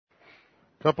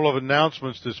A couple of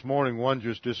announcements this morning. One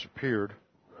just disappeared.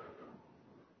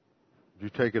 Did you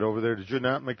take it over there? Did you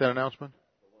not make that announcement?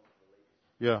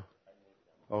 Yeah.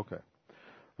 Okay.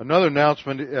 Another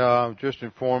announcement, just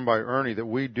informed by Ernie, that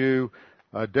we do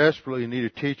desperately need a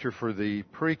teacher for the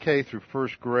pre-K through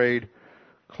first grade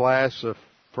class of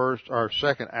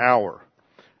second hour.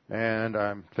 And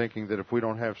I'm thinking that if we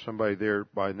don't have somebody there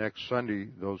by next Sunday,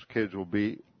 those kids will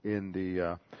be in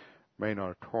the main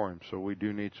auditorium. So we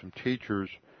do need some teachers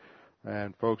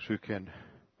and folks who can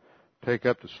take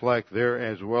up the slack there,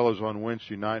 as well as on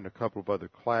Wednesday night and a couple of other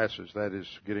classes. That is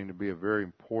getting to be a very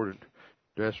important,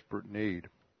 desperate need.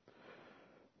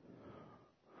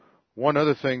 One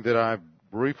other thing that I've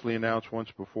briefly announced once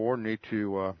before, need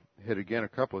to hit again a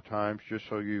couple of times just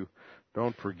so you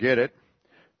don't forget it.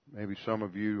 Maybe some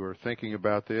of you are thinking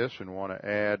about this and want to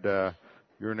add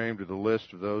your name to the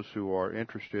list of those who are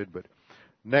interested. But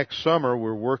next summer,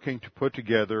 we're working to put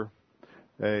together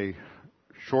a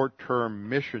short-term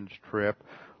missions trip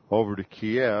over to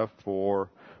Kiev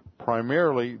for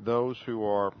primarily those who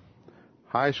are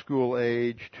high school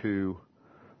age to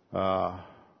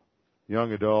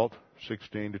young adult,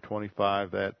 16 to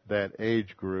 25, that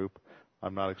age group.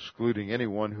 I'm not excluding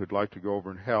anyone who'd like to go over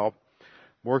and help.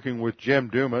 Working with Jim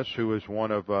Dumas, who is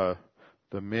one of the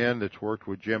men that's worked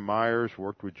with Jim Myers,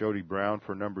 worked with Jody Brown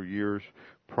for a number of years.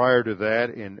 Prior to that,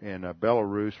 in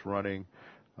Belarus, running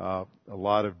a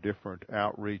lot of different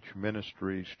outreach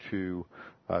ministries to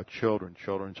children,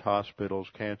 children's hospitals,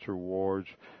 cancer wards,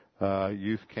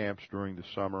 youth camps during the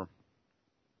summer.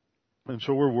 And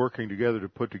so we're working together to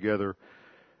put together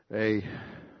a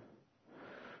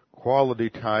quality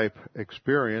type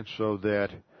experience so that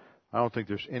I don't think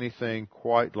there's anything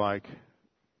quite like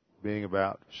being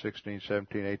about 16,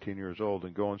 17, 18 years old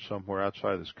and going somewhere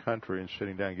outside this country and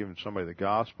sitting down and giving somebody the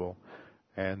gospel,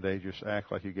 and they just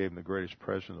act like you gave them the greatest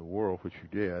present in the world, which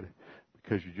you did,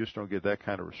 because you just don't get that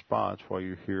kind of response while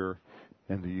you're here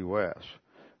in the U.S.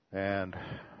 And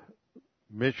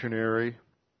missionary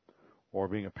or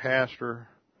being a pastor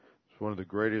is one of the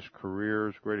greatest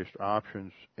careers, greatest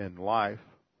options in life.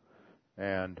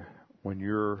 And when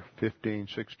you're 15,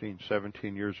 16,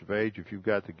 17 years of age, if you've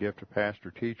got the gift of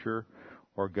pastor teacher,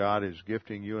 or God is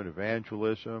gifting you in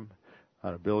evangelism,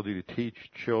 an ability to teach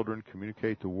children,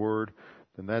 communicate the word,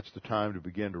 then that's the time to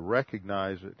begin to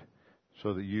recognize it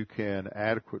so that you can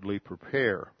adequately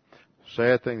prepare.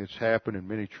 Sad thing that's happened in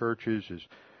many churches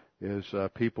is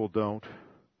people don't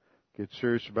get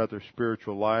serious about their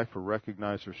spiritual life or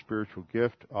recognize their spiritual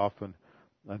gift often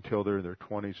until they're in their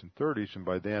 20s and 30s, and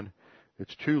by then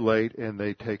it's too late, and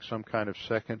they take some kind of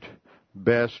second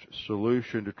best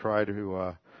solution to try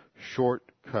to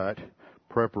shortcut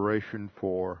preparation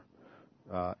for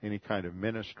any kind of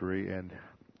ministry, and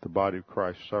the body of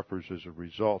Christ suffers as a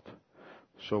result.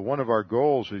 So one of our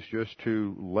goals is just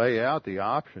to lay out the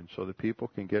options so that people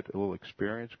can get a little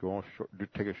experience,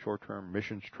 take a short-term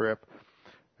missions trip,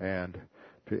 and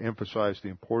to emphasize the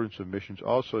importance of missions,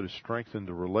 also to strengthen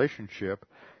the relationship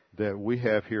that we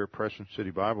have here at Preston City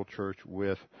Bible Church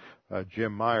with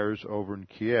Jim Myers over in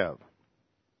Kiev.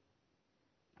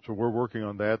 So we're working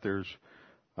on that. There's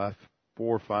 4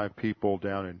 or 5 people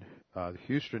down in the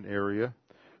Houston area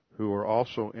who are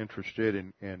also interested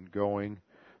in going.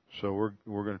 So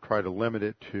we're going to try to limit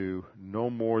it to no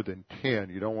more than 10.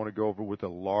 You don't want to go over with a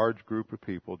large group of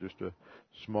people, just a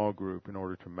small group, in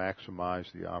order to maximize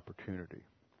the opportunity.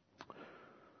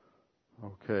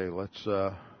 Okay, let's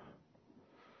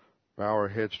bow our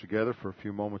heads together for a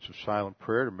few moments of silent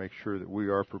prayer to make sure that we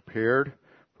are prepared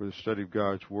for the study of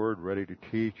God's Word, ready to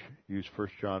teach. Use 1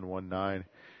 John 1:9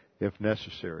 if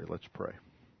necessary. Let's pray.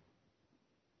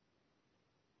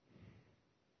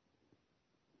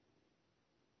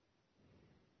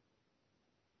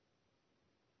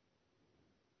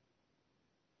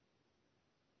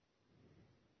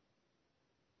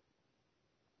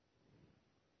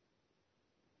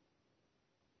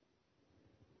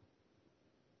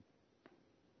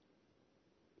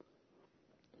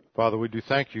 Father, we do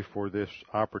thank you for this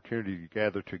opportunity to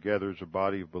gather together as a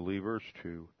body of believers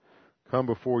to come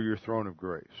before your throne of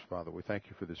grace. Father, we thank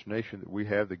you for this nation that we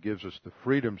have that gives us the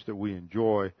freedoms that we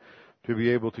enjoy to be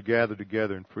able to gather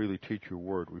together and freely teach your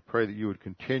word. We pray that you would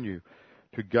continue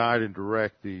to guide and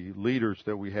direct the leaders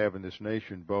that we have in this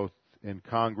nation, both in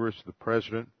Congress, the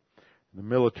President, and the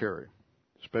military,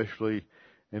 especially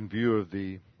in view of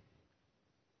the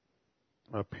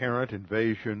apparent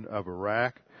invasion of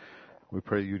Iraq. We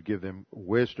pray that you'd give them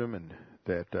wisdom and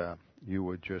that you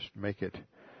would just make it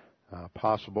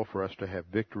possible for us to have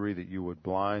victory, that you would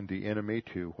blind the enemy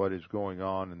to what is going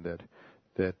on, and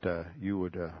that you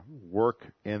would work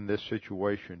in this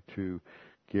situation to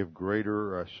give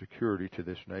greater security to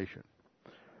this nation.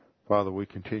 Father, we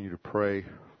continue to pray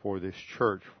for this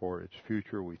church, for its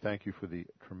future. We thank you for the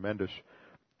tremendous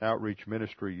outreach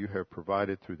ministry you have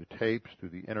provided through the tapes, through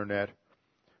the internet,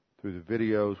 through the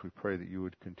videos. We pray that you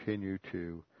would continue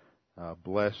to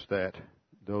bless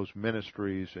those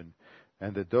ministries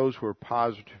and that those who are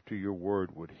positive to your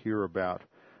word would hear about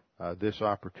this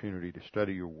opportunity to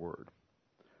study your word.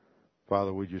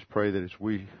 Father, we just pray that as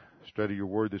we study your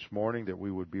word this morning, that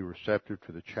we would be receptive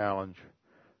to the challenge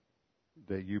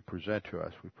that you present to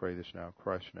us. We pray this now in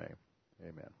Christ's name.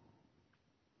 Amen.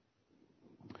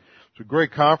 It's a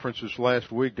great conference this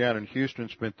last week down in Houston.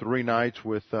 Spent 3 nights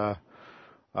with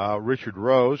Richard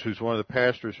Rose, who's one of the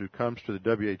pastors who comes to the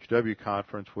WHW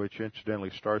conference, which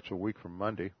incidentally starts a week from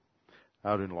Monday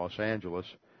out in Los Angeles.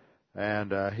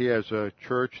 And he has a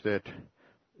church that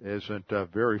isn't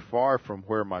very far from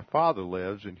where my father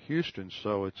lives in Houston,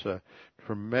 so it's a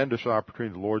tremendous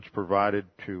opportunity the Lord's provided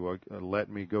to let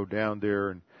me go down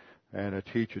there and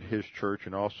teach at his church,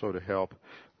 and also to help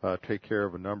take care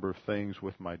of a number of things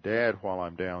with my dad while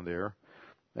I'm down there.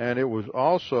 And it was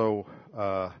also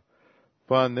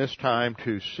fun this time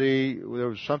to see there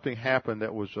was something happen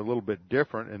that was a little bit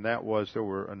different, and that was there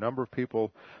were a number of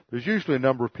people. There's usually a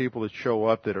number of people that show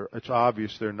up that it's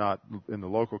obvious they're not in the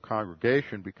local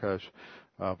congregation because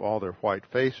of all their white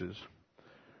faces.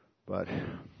 But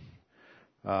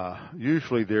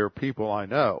usually they're people I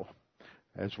know,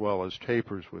 as well as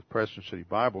tapers with Preston City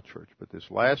Bible Church. But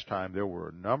this last time there were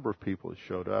a number of people that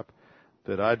showed up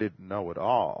that I didn't know at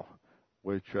all,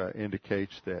 which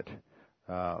indicates that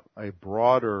a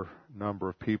broader number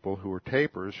of people who are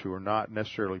tapers, who are not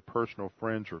necessarily personal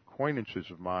friends or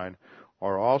acquaintances of mine,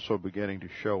 are also beginning to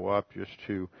show up just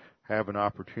to have an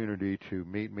opportunity to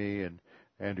meet me and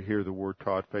to hear the Word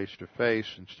taught face to face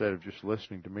instead of just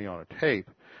listening to me on a tape.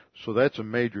 So that's a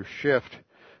major shift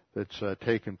that's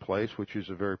taken place, which is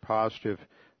a very positive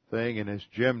thing. And as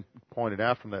Jim pointed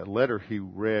out from that letter he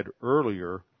read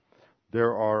earlier,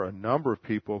 there are a number of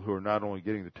people who are not only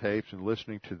getting the tapes and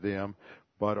listening to them,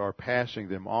 but are passing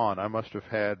them on. I must have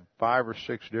had 5 or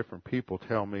 6 different people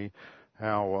tell me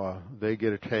how they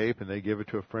get a tape and they give it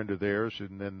to a friend of theirs,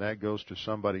 and then that goes to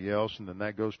somebody else, and then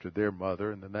that goes to their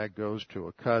mother, and then that goes to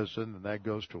a cousin, and that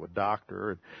goes to a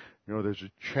doctor. And there's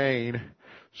a chain.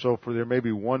 So there may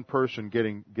be one person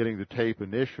getting the tape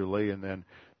initially, and then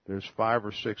there's 5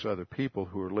 or 6 other people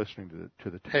who are listening to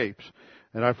the tapes.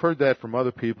 And I've heard that from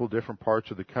other people, different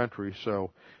parts of the country.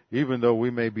 So even though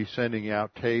we may be sending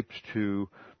out tapes to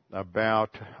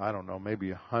about,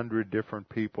 maybe 100 different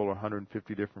people or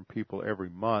 150 different people every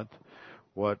month,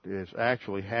 what is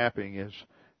actually happening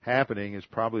is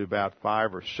probably about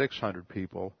 500 or 600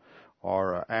 people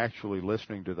are actually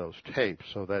listening to those tapes.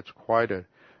 So that's quite an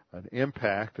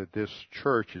impact that this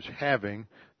church is having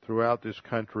throughout this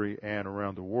country and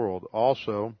around the world.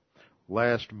 Also,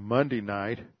 last Monday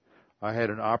night, I had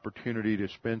an opportunity to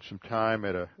spend some time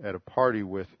at a party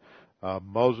with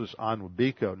Moses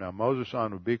Onwubiko. Now, Moses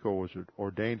Onwubiko was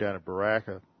ordained down at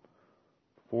Baraka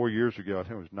 4 years ago. I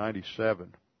think it was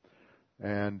 97.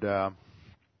 And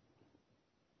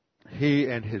he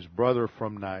and his brother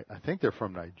I think they're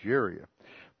from Nigeria,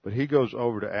 but he goes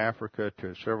over to Africa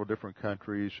to several different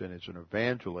countries and is an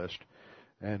evangelist.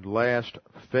 And last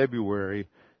February,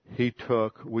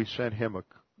 we sent him a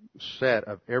set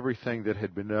of everything that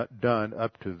had been done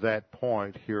up to that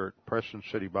point here at Preston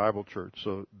City Bible Church.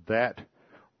 So that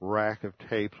rack of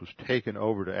tapes was taken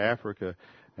over to Africa,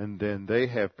 and then they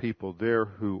have people there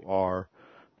who are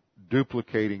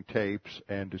duplicating tapes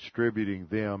and distributing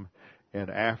them in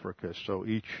Africa. So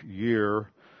each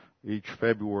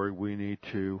February, we need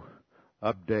to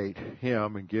update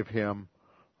him and give him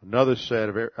another set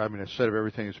of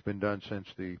everything that's been done since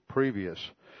the previous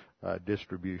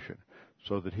distribution,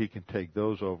 so that he can take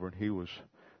those over. And he was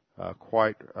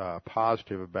quite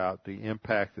positive about the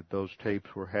impact that those tapes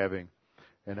were having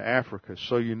in Africa.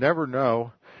 So you never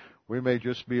know. We may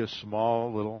just be a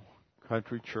small little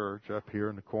country church up here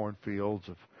in the cornfields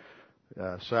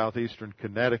of southeastern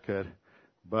Connecticut,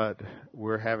 but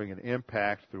we're having an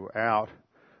impact throughout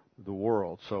the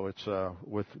world. So it's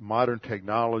with modern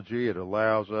technology, it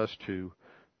allows us to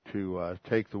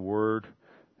take the Word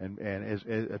and is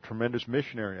a tremendous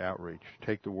missionary outreach.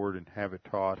 Take the Word and have it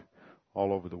taught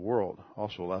all over the world.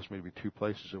 Also allows me to be 2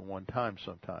 places at one time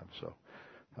sometimes. So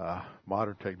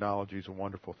modern technology is a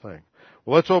wonderful thing.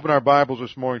 Well, let's open our Bibles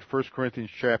this morning to 1 Corinthians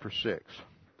chapter 6.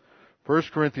 1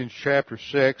 Corinthians chapter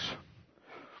 6,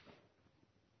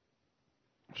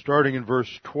 starting in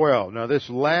verse 12. Now, this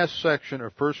last section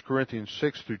of 1 Corinthians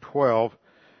 6 through 12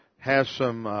 has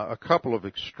a couple of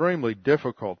extremely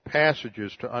difficult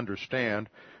passages to understand,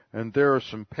 and there are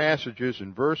some passages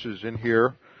and verses in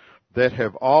here that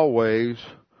have always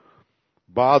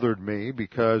bothered me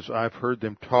because I've heard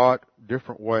them taught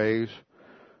different ways,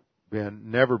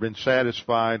 never been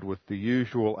satisfied with the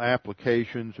usual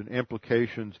applications and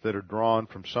implications that are drawn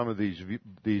from some of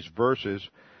these verses,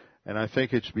 and I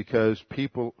think it's because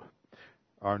people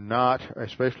are not,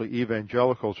 especially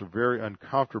evangelicals, are very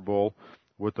uncomfortable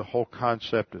with the whole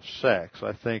concept of sex.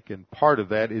 I think, and part of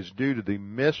that is due to the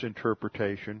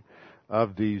misinterpretation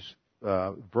of these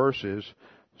verses,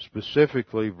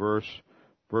 specifically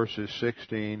verses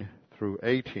 16 through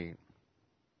 18.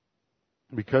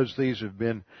 Because these have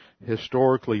been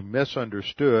historically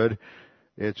misunderstood,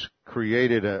 it's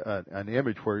created an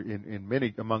image where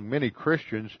among many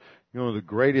Christians, the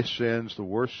greatest sins, the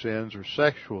worst sins are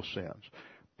sexual sins.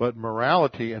 But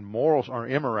immorality and moral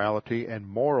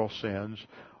sins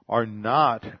are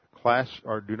not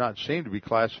do not seem to be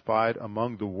classified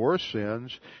among the worst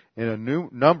sins in a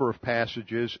number of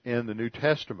passages in the New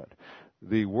Testament.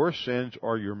 The worst sins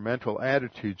are your mental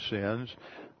attitude sins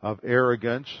of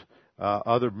arrogance,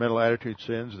 other mental attitude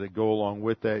sins that go along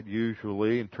with that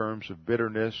usually in terms of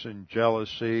bitterness and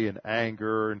jealousy and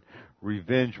anger and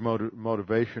revenge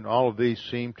motivation. All of these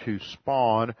seem to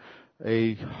spawn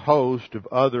a host of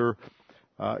other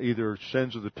either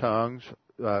sins of the tongue,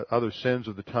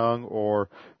 or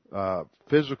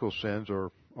physical sins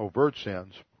or overt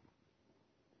sins.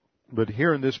 But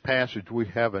here in this passage we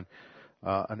have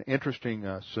an interesting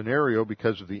scenario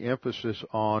because of the emphasis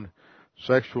on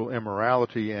sexual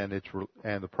immorality and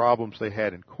the problems they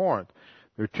had in Corinth.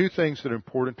 There are two things that are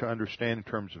important to understand in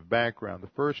terms of background. The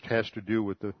first has to do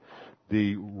with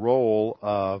the role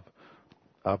of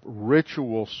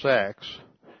ritual sex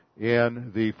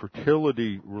in the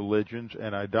fertility religions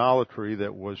and idolatry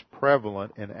that was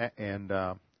prevalent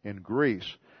in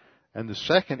Greece. And the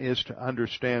second is to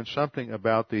understand something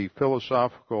about the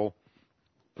philosophical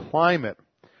climate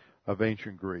of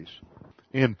ancient Greece.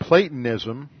 In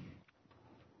Platonism,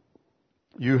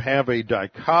 you have a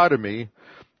dichotomy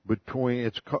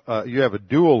you have a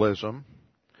dualism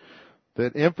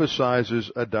that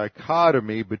emphasizes a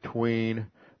dichotomy between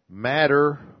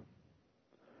matter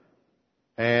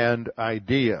and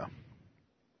idea,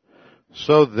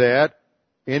 so that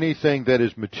anything that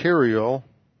is material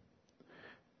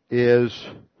is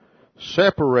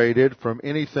separated from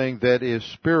anything that is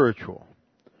spiritual,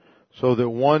 so that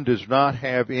one does not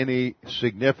have any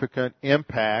significant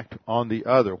impact on the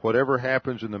other. Whatever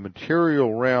happens in the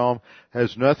material realm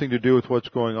has nothing to do with what's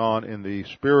going on in the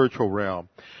spiritual realm.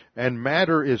 And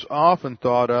matter is often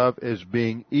thought of as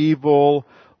being evil,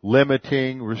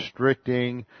 limiting,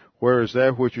 restricting, whereas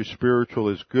that which is spiritual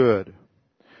is good.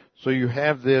 So you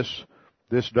have this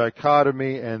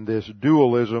dichotomy and this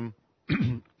dualism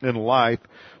in life,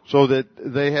 so that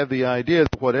they have the idea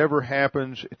that whatever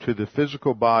happens to the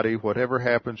physical body, whatever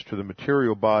happens to the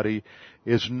material body,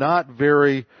 it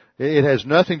has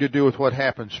nothing to do with what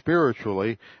happens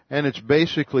spiritually, and it's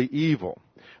basically evil.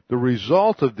 The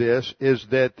result of this is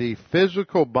that the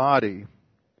physical body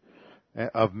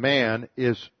of man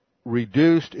is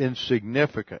reduced in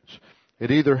significance.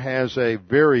 It either has a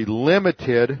very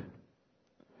limited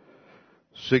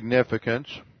significance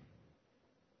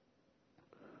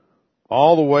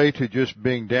all the way to just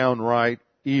being downright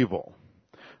evil.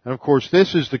 And of course,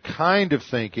 this is the kind of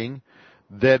thinking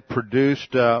that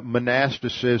produced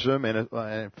monasticism and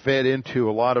it fed into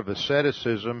a lot of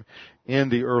asceticism in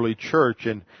the early church.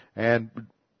 And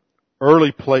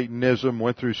early Platonism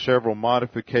went through several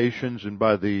modifications, and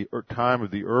by the time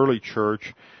of the early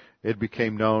church, it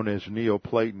became known as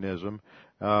Neoplatonism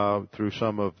through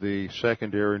some of the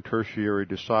secondary and tertiary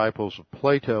disciples of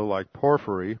Plato, like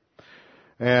Porphyry.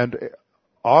 And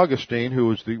Augustine, who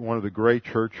was one of the great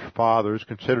church fathers,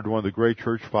 considered one of the great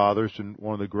church fathers and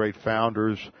one of the great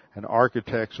founders and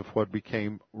architects of what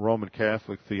became Roman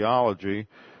Catholic theology,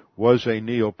 was a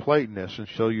Neoplatonist. And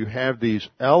so you have these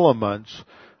elements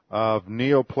of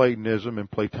Neoplatonism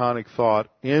and Platonic thought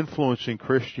influencing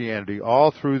Christianity all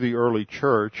through the early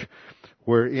church,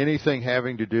 where anything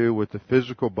having to do with the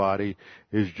physical body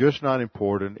is just not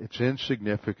important, it's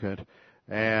insignificant.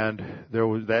 And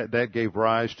that gave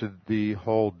rise to the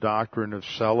whole doctrine of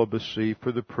celibacy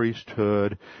for the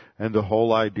priesthood, and the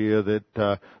whole idea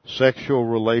that sexual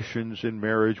relations in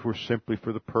marriage were simply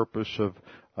for the purpose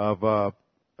of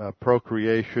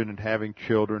procreation and having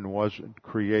children, wasn't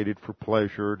created for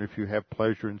pleasure. And if you have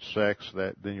pleasure in sex,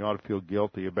 then you ought to feel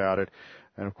guilty about it.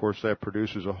 And of course, that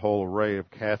produces a whole array of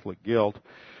Catholic guilt.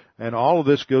 And all of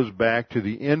this goes back to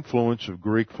the influence of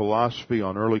Greek philosophy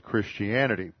on early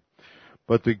Christianity.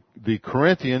 But the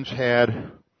Corinthians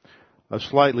had a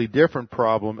slightly different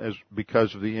problem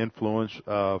because of the influence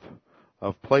of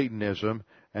Platonism,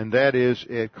 and that is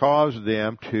it caused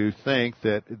them to think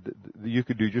that you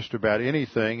could do just about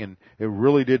anything and it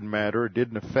really didn't matter. It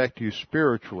didn't affect you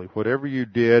spiritually. Whatever you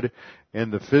did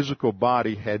in the physical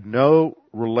body had no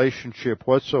relationship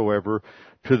whatsoever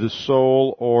to the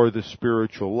soul or the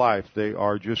spiritual life. They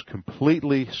are just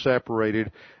completely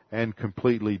separated and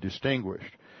completely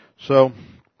distinguished. So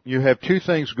you have two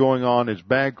things going on as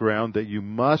background that you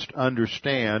must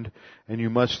understand, and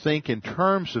you must think in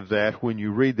terms of that when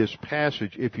you read this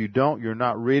passage. If you don't, you're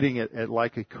not reading it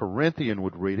like a Corinthian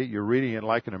would read it. You're reading it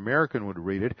like an American would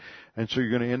read it, and so you're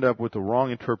going to end up with the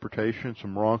wrong interpretation,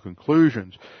 some wrong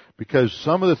conclusions, because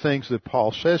some of the things that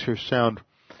Paul says here sound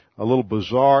a little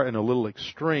bizarre and a little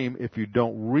extreme if you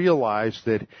don't realize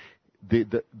that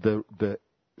the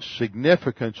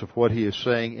significance of what he is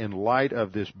saying in light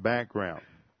of this background.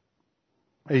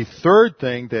 A third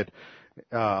thing that,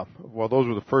 those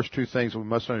are the first two things that we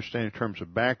must understand in terms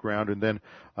of background, and then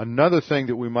another thing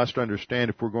that we must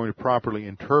understand if we're going to properly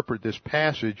interpret this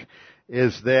passage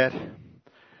is that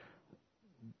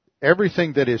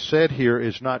everything that is said here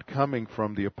is not coming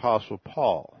from the Apostle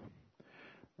Paul.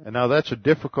 And now that's a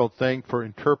difficult thing for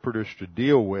interpreters to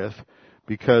deal with,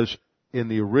 because in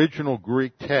the original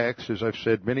Greek text, as I've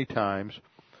said many times,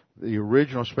 the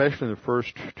original, especially in the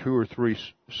first 2 or 3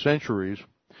 centuries,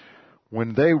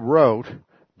 when they wrote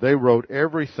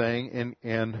everything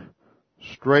in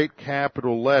straight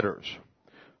capital letters.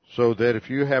 So that if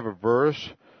you have a verse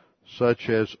such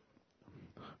as,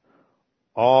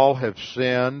 all have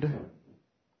sinned,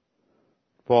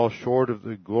 fall short of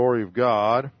the glory of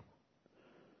God,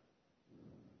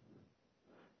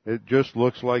 it just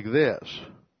looks like this.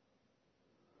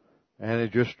 And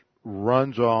it just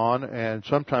runs on, and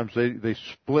sometimes they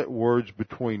split words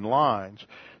between lines.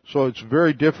 So it's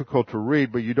very difficult to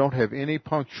read, but you don't have any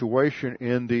punctuation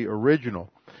in the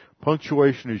original.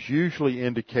 Punctuation is usually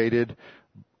indicated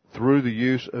through the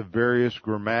use of various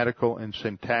grammatical and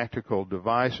syntactical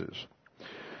devices.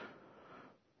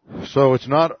 So it's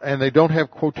not, and they don't have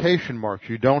quotation marks.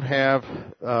 You don't have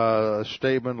a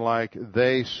statement like,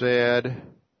 they said,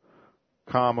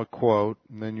 comma, quote,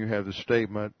 and then you have the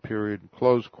statement, period,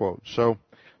 close quote. So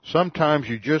sometimes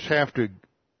you just have to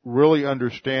really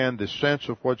understand the sense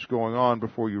of what's going on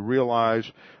before you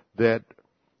realize that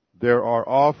there are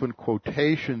often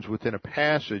quotations within a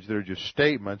passage that are just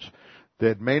statements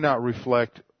that may not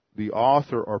reflect the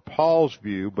author or Paul's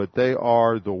view, but they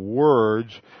are the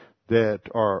words that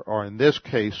are in this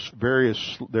case there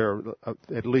are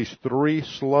at least 3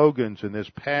 slogans in this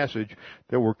passage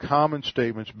that were common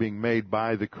statements being made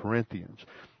by the Corinthians.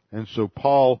 And so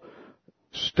Paul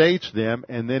states them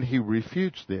and then he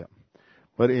refutes them.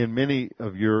 But in many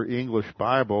of your English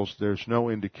Bibles, there's no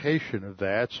indication of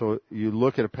that. So you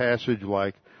look at a passage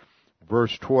like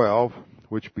verse 12,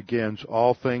 which begins,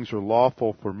 all things are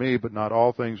lawful for me, but not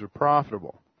all things are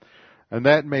profitable. And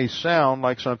that may sound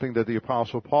like something that the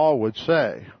Apostle Paul would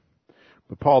say,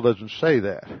 but Paul doesn't say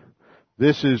that.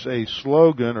 This is a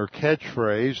slogan or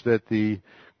catchphrase that the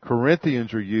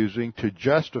Corinthians are using to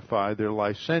justify their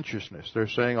licentiousness. They're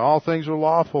saying, all things are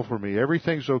lawful for me.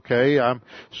 Everything's okay. I'm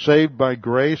saved by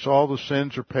grace. All the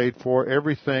sins are paid for.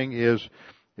 Everything is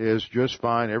just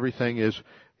fine. Everything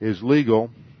is legal.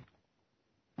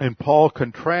 And Paul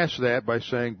contrasts that by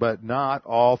saying, but not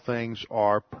all things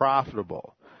are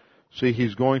profitable. See,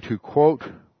 he's going to quote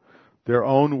their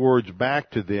own words back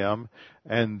to them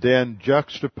and then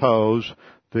juxtapose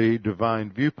the divine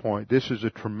viewpoint. This is a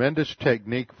tremendous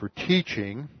technique for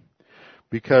teaching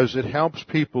because it helps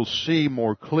people see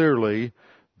more clearly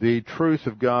the truth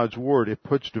of God's Word. It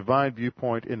puts divine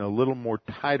viewpoint in a little more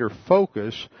tighter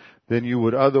focus than you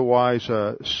would otherwise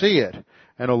see it.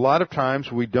 And a lot of times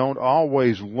we don't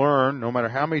always learn, no matter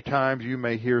how many times you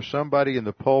may hear somebody in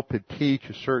the pulpit teach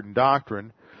a certain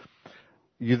doctrine,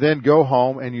 you then go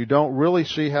home and you don't really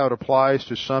see how it applies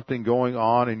to something going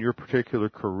on in your particular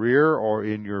career or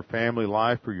in your family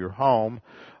life or your home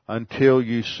until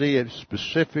you see it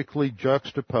specifically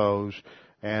juxtaposed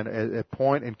and a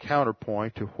point and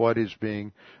counterpoint to what is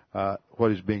being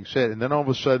said. And then all of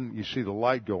a sudden you see the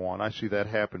light go on. I see that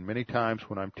happen many times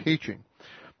when I'm teaching.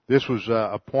 This was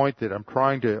a point that I'm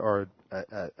trying to, or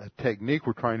a technique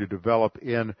we're trying to develop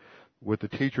with the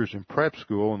teachers in prep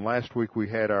school. And last week we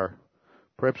had our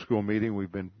prep school meeting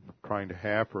we've been trying to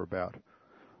have for about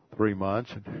 3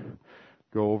 months and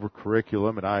go over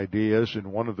curriculum and ideas.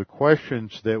 And one of the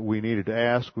questions that we needed to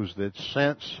ask was that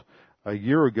since a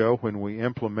year ago when we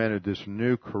implemented this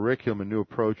new curriculum and new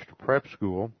approach to prep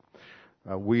school,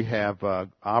 we have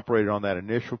operated on that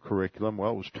initial curriculum.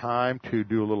 Well, it was time to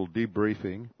do a little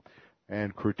debriefing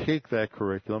and critique that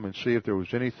curriculum and see if there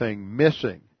was anything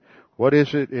missing. What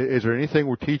is it? Is there anything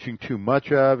we're teaching too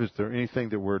much of? Is there anything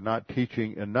that we're not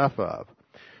teaching enough of?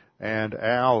 And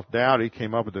Al Dowdy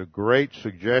came up with a great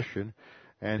suggestion,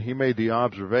 and he made the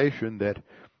observation that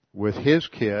with his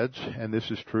kids, and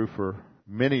this is true for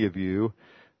many of you,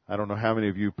 I don't know how many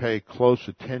of you pay close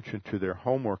attention to their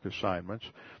homework assignments,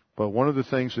 but one of the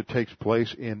things that takes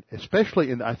place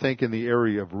especially I think in the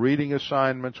area of reading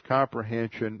assignments,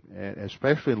 comprehension, and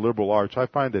especially in liberal arts, I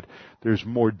find that there's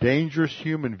more dangerous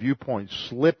human viewpoints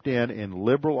slipped in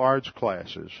liberal arts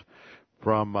classes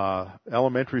from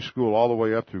elementary school all the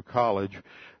way up through college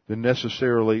than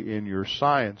necessarily in your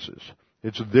sciences.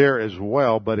 It's there as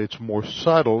well, but it's more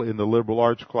subtle in the liberal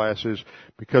arts classes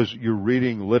because you're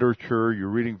reading literature, you're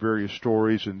reading various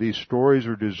stories, and these stories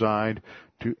are designed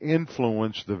to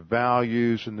influence the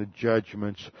values and the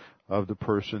judgments of the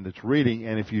person that's reading.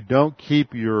 And if you don't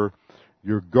keep your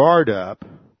guard up,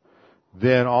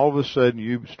 then all of a sudden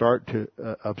you start to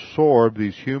absorb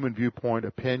these human viewpoint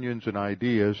opinions and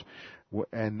ideas,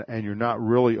 and you're not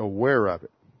really aware of it.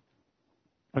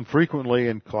 And frequently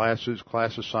in class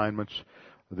assignments,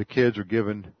 the kids are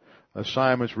given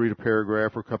assignments, read a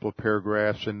paragraph or a couple of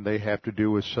paragraphs, and they have to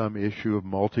do with some issue of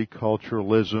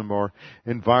multiculturalism or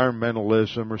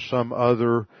environmentalism or some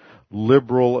other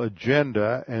liberal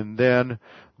agenda, and then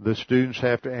the students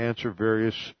have to answer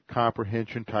various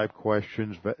comprehension type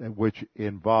questions which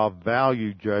involve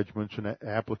value judgments and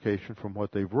application from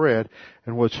what they've read.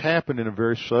 And what's happened in a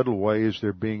very subtle way is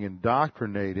they're being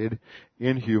indoctrinated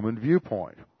in human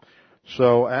viewpoint.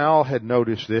 So Al had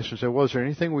noticed this and said, well, is there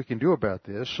anything we can do about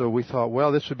this? So we thought,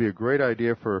 well, this would be a great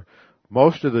idea for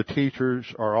most of the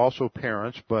teachers are also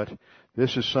parents, but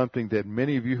this is something that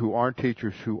many of you who aren't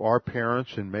teachers who are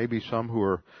parents, and maybe some who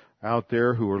are out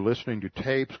there who are listening to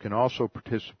tapes can also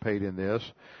participate in this.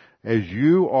 As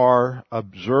you are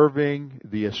observing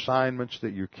the assignments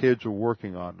that your kids are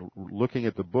working on, looking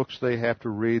at the books they have to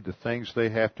read,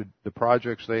 the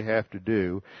projects they have to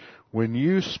do, when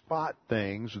you spot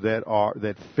things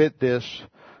that fit this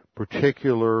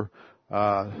particular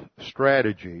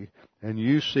strategy, and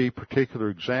you see particular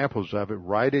examples of it,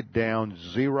 write it down,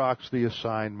 Xerox the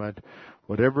assignment,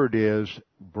 whatever it is,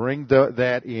 bring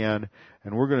that in,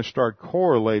 and we're going to start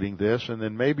correlating this, and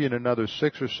then maybe in another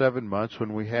 6 or 7 months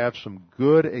when we have some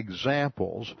good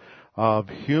examples of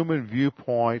human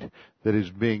viewpoint that is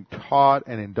being taught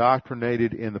and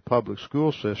indoctrinated in the public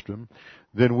school system,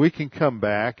 then we can come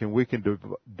back and we can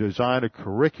design a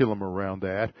curriculum around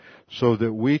that so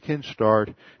that we can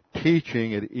start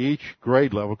teaching at each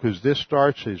grade level, because this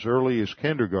starts as early as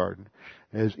kindergarten.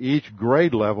 As each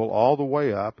grade level all the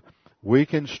way up, we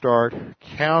can start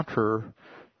counter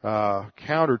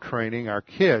training our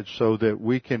kids so that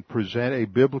we can present a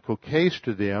biblical case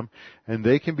to them, and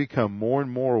they can become more and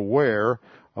more aware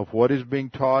of what is being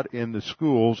taught in the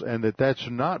schools, and that's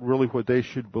not really what they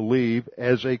should believe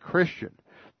as a Christian,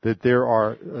 that there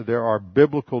are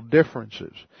biblical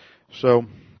differences. So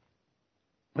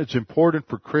it's important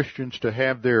for Christians to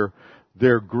have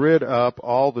their grid up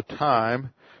all the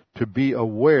time, to be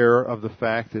aware of the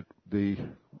fact that the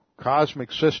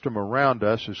cosmic system around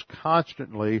us is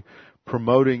constantly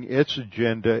promoting its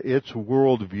agenda, its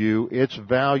worldview, its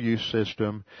value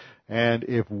system, and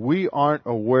if we aren't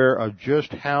aware of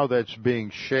just how that's being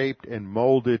shaped and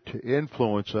molded to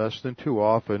influence us, then too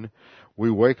often we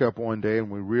wake up one day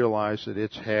and we realize that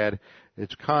it's had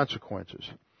its consequences.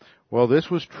 Well, this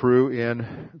was true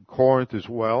in Corinth as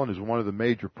well, and is one of the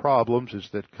major problems, is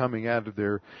that coming out of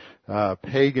their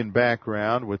pagan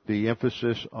background with the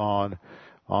emphasis on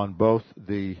both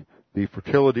the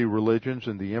fertility religions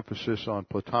and the emphasis on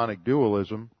Platonic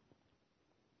dualism,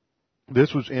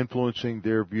 this was influencing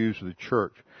their views of the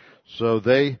church. So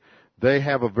they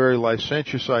have a very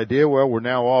licentious idea, well, we're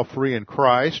now all free in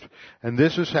Christ, and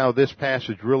this is how this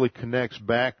passage really connects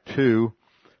back to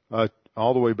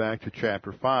all the way back to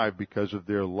chapter 5, because of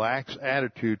their lax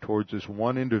attitude towards this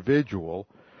one individual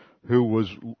who was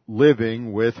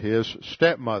living with his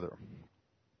stepmother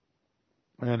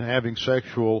and having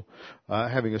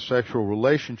a sexual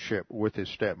relationship with his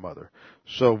stepmother.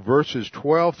 So verses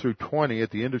 12 through 20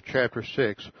 at the end of chapter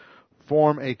 6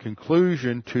 form a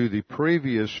conclusion to the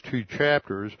previous 2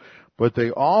 chapters, but they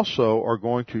also are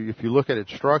going to, if you look at it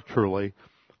structurally,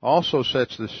 also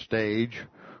sets the stage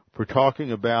for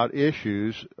talking about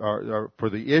issues, or for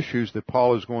the issues that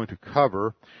Paul is going to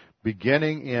cover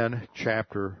beginning in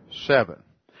chapter 7.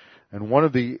 And one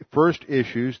of the first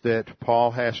issues that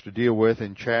Paul has to deal with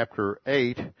in chapter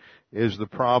 8 is the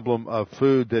problem of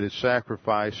food that is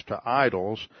sacrificed to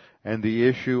idols and the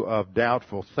issue of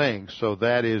doubtful things. So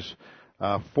that is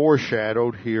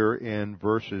foreshadowed here in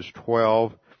verses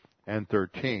 12 and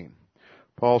 13.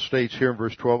 Paul states here in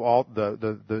verse 12,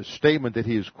 the statement that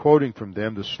he is quoting from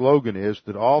them, the slogan is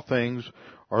that all things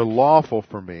are lawful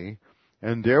for me.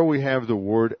 And there we have the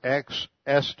word ex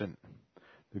estin.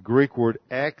 The Greek word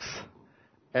ex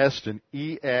estin,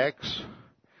 E-X-E-S-T-I-N.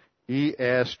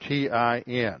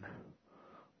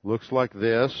 Looks like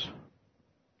this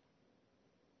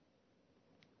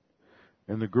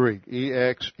in the Greek,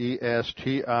 E-X-E-S-T-I-N,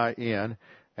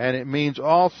 and it means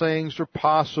all things are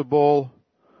possible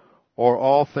or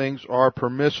all things are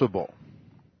permissible.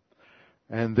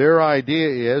 And their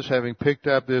idea is, having picked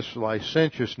up this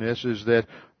licentiousness, is that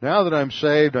now that I'm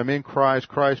saved, I'm in Christ,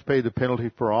 Christ paid the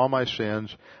penalty for all my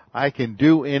sins, I can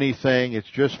do anything, it's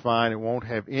just fine, it won't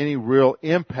have any real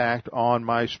impact on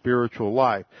my spiritual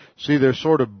life. See, they're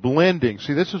sort of blending.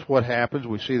 See, this is what happens,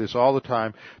 we see this all the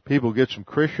time. People get some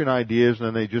Christian ideas and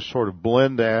then they just sort of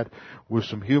blend that with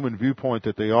some human viewpoint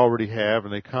that they already have,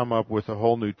 and they come up with a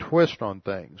whole new twist on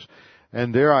things.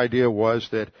 And their idea was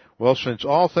that, well, since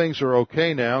all things are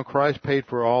okay now, Christ paid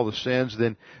for all the sins,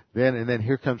 then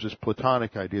here comes this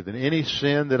Platonic idea, that any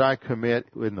sin that I commit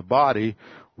in the body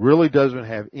really doesn't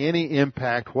have any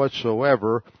impact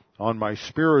whatsoever on my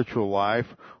spiritual life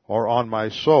or on my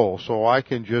soul. So I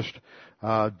can just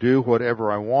do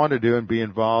whatever I want to do and be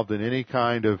involved in any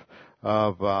kind of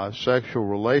sexual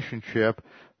relationship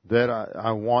that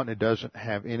I want. It doesn't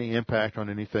have any impact on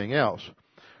anything else.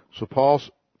 So Paul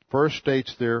first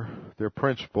states their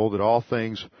principle that all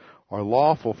things are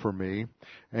lawful for me,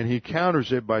 and he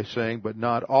counters it by saying, but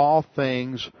not all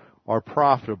things are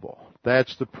profitable.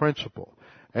 That's the principle.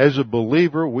 As a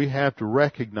believer, we have to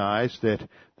recognize that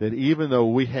even though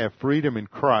we have freedom in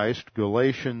Christ,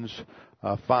 Galatians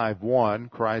 5:1,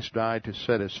 Christ died to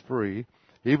set us free,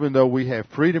 even though we have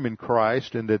freedom in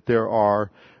Christ and that there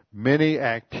are many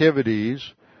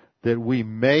activities that we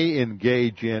may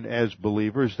engage in as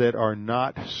believers that are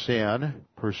not sin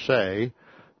per se,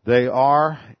 they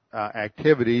are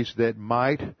activities that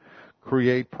might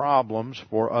create problems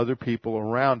for other people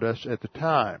around us at the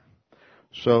time.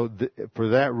 So for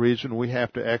that reason, we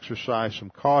have to exercise some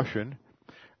caution.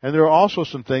 And there are also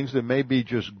some things that may be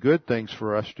just good things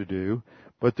for us to do,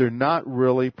 but they're not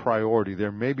really priority.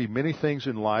 There may be many things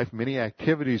in life, many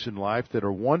activities in life that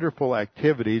are wonderful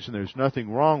activities, and there's nothing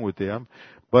wrong with them.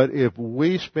 But if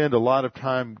we spend a lot of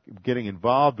time getting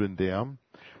involved in them,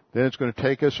 then it's going to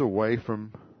take us away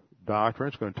from doctrine.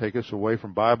 It's going to take us away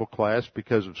from Bible class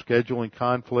because of scheduling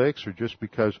conflicts or just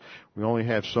because we only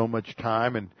have so much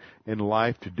time in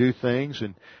life to do things,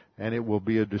 and it will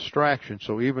be a distraction.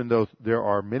 So even though there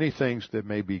are many things that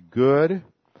may be good,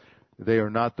 they are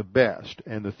not the best.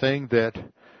 And the thing that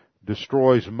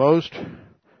destroys most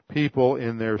people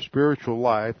in their spiritual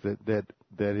life, that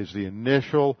is the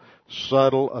initial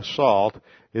subtle assault,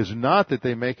 is not that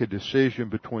they make a decision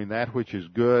between that which is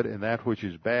good and that which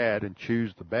is bad and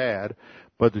choose the bad,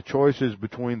 but the choice is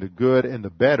between the good and the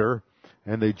better,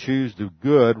 and they choose the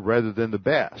good rather than the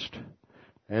best.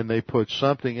 And they put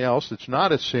something else that's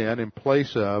not a sin in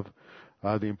place of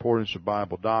the importance of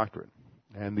Bible doctrine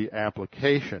and the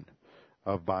application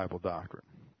of Bible doctrine.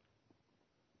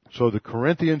 So the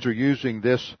Corinthians are using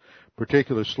this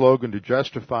particular slogan to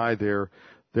justify their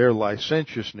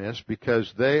licentiousness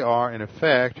because they are, in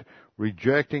effect,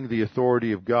 rejecting the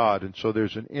authority of God. And so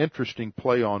there's an interesting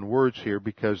play on words here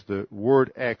because the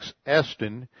word ex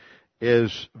estin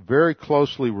is very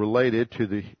closely related to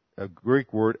the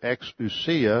Greek word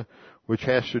exousia, which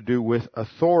has to do with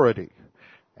authority.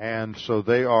 And so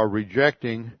they are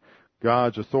rejecting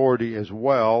God's authority as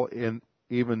well,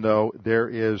 even though there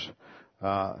is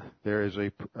a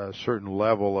certain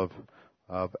level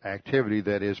of activity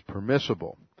that is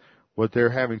permissible. What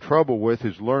they're having trouble with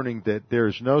is learning that there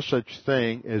is no such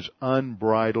thing as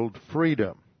unbridled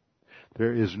freedom.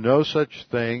 There is no such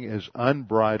thing as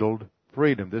unbridled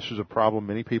freedom. This is a problem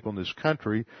many people in this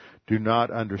country do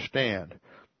not understand.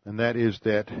 And that is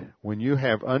that when you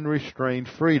have unrestrained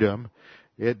freedom,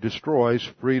 it destroys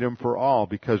freedom for all.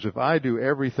 Because if I do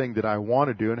everything that I want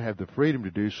to do and have the freedom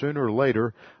to do, sooner or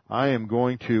later, I am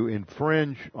going to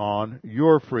infringe on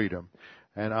your freedom.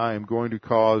 And I am going to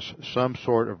cause some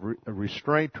sort of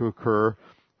restraint to occur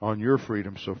on your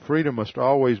freedom. So freedom must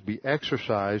always be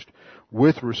exercised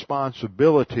with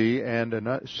responsibility and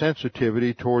a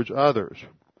sensitivity towards others.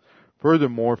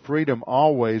 Furthermore, freedom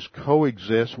always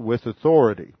coexists with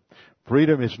authority.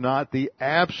 Freedom is not the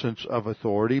absence of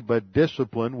authority, but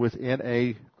discipline within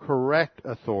a correct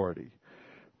authority.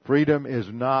 Freedom is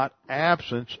not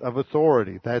absence of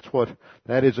authority.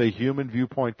 That is a human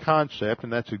viewpoint concept,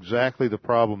 and that's exactly the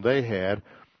problem they had.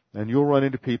 And you'll run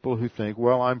into people who think,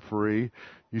 well, I'm free.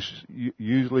 You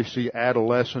usually see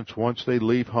adolescents, once they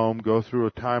leave home, go through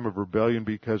a time of rebellion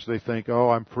because they think,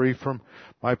 oh, I'm free from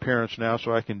my parents now,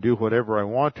 so I can do whatever I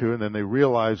want to. And then they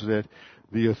realize that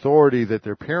the authority that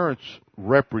their parents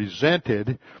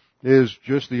represented is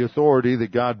just the authority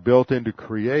that God built into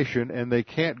creation, and they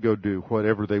can't go do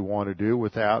whatever they want to do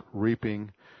without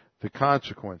reaping the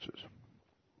consequences.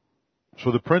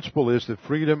 So the principle is that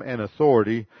freedom and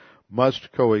authority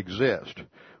must coexist.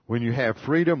 When you have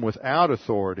freedom without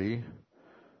authority,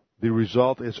 the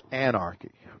result is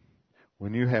anarchy.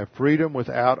 When you have freedom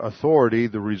without authority,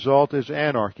 the result is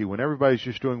anarchy. When everybody's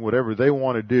just doing whatever they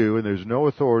want to do and there's no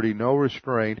authority, no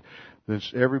restraint, then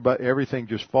everything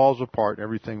just falls apart and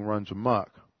everything runs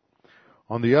amok.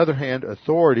 On the other hand,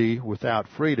 authority without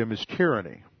freedom is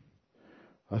tyranny.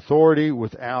 Authority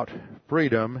without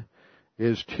freedom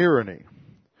is tyranny.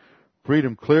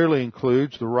 Freedom clearly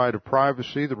includes the right of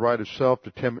privacy, the right of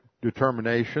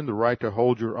self-determination, the right to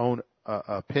hold your own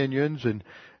opinions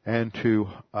and to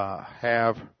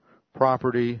have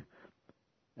property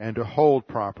and to hold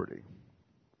property.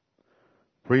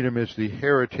 Freedom is the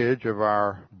heritage of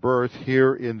our birth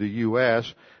here in the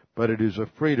U.S., but it is a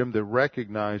freedom that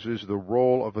recognizes the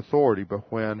role of authority.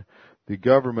 But when the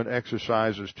government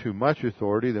exercises too much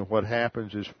authority, then what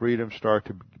happens is freedoms start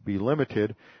to be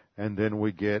limited, and then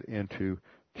we get into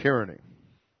tyranny.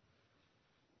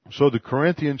 So the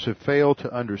Corinthians have failed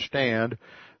to understand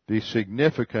the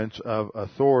significance of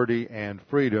authority and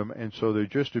freedom, and so they're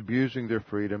just abusing their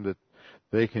freedom that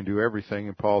they can do everything.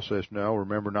 And Paul says, no,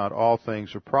 remember, not all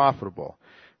things are profitable.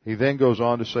 He then goes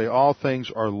on to say, all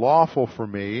things are lawful for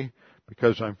me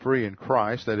because I'm free in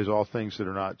Christ. That is, all things that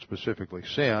are not specifically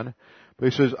sin. But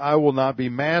he says, I will not be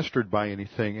mastered by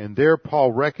anything. And there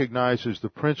Paul recognizes the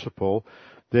principle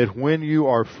that when you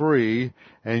are free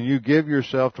and you give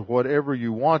yourself to whatever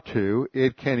you want to,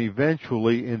 it can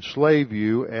eventually enslave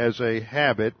you as a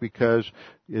habit because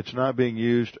it's not being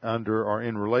used under or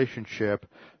in relationship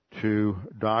to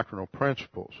doctrinal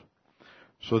principles.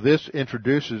 So this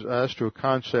introduces us to a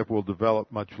concept we'll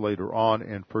develop much later on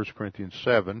in 1 Corinthians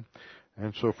 7.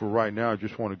 And so for right now, I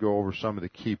just want to go over some of the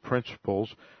key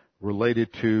principles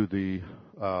related to the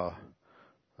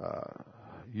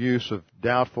use of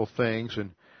doubtful things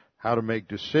and how to make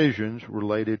decisions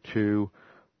related to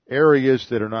areas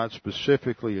that are not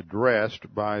specifically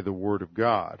addressed by the Word of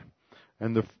God.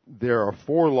 And there are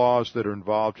 4 laws that are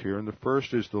involved here, and the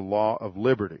first is the law of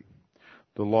liberty.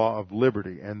 The law of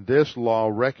liberty. And this law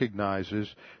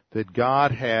recognizes that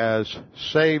God has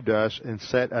saved us and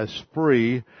set us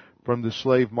free from the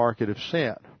slave market of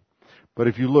sin. But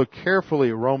if you look carefully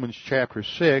at Romans chapter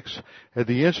 6, at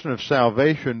the instant of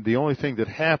salvation, the only thing that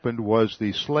happened was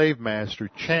the slave master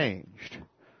changed.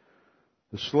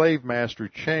 The slave master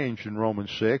changed in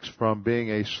Romans 6 from being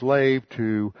a slave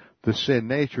to the sin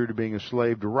nature to being a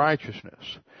slave to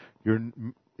righteousness.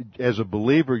 As a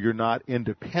believer, you're not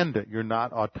independent. You're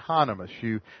not autonomous.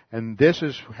 And this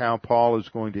is how Paul is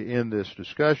going to end this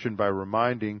discussion by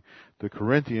reminding the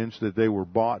Corinthians that they were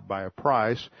bought by a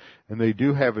price, and they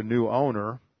do have a new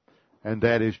owner, and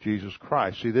that is Jesus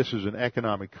Christ. See, this is an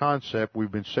economic concept.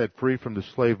 We've been set free from the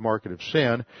slave market of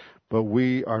sin, but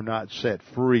we are not set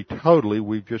free totally.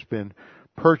 We've just been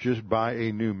purchased by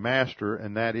a new master,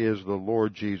 and that is the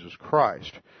Lord Jesus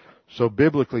Christ. So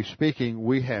biblically speaking,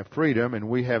 we have freedom, and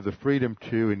we have the freedom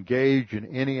to engage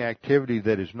in any activity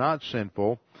that is not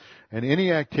sinful and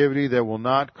any activity that will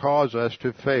not cause us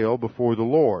to fail before the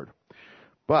Lord.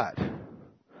 But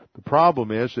the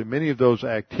problem is that many of those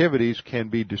activities can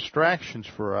be distractions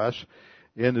for us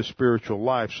in the spiritual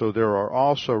life. So there are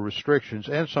also restrictions,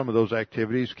 and some of those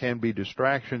activities can be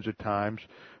distractions at times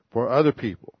for other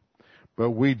people.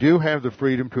 But we do have the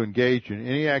freedom to engage in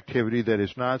any activity that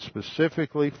is not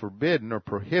specifically forbidden or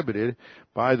prohibited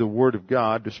by the Word of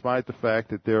God, despite the fact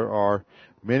that there are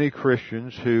many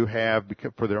Christians who have,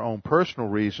 for their own personal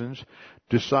reasons,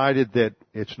 decided that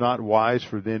it's not wise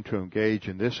for them to engage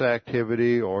in this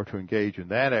activity or to engage in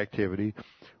that activity.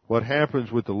 What happens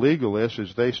with the legalists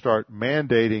is they start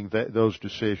mandating those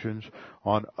decisions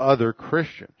on other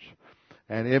Christians.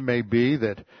 And it may be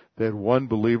that one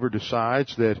believer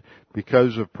decides that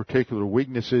because of particular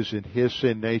weaknesses in his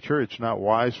sin nature, it's not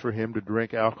wise for him to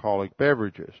drink alcoholic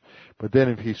beverages. But then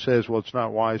if he says, well, it's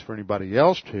not wise for anybody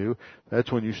else to,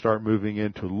 that's when you start moving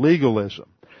into legalism.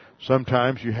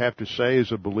 Sometimes you have to say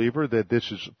as a believer that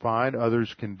this is fine,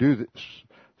 others can do this,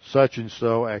 such and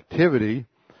so activity,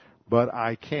 but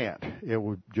I can't. It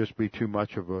would just be too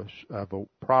much of a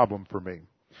problem for me.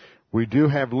 We do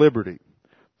have liberty.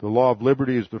 The law of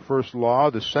liberty is the first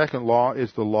law. The second law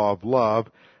is the law of love,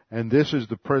 and this is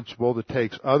the principle that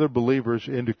takes other believers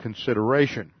into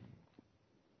consideration.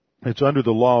 It's under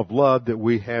the law of love that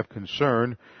we have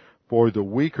concern for the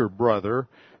weaker brother,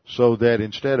 so that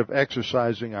instead of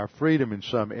exercising our freedom in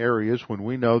some areas when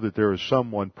we know that there is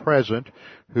someone present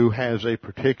who has a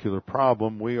particular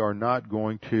problem, we are not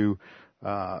going to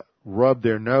rub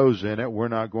their nose in it. We're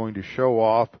not going to show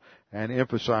off and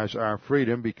emphasize our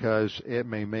freedom because it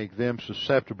may make them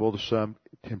susceptible to some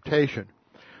temptation.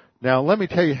 Now, let me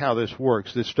tell you how this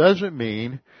works. This doesn't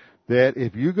mean that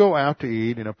if you go out to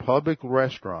eat in a public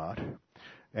restaurant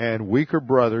and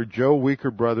Joe Weaker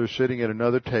Brother, sitting at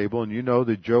another table, and you know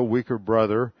that Joe Weaker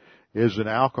Brother is an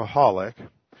alcoholic,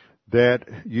 that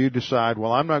you decide,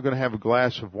 well, I'm not going to have a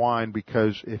glass of wine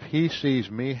because if he sees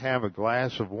me have a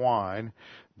glass of wine,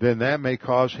 then that may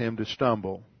cause him to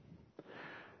stumble.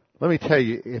 Let me tell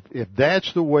you, if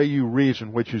that's the way you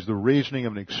reason, which is the reasoning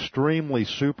of an extremely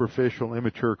superficial,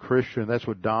 immature Christian, that's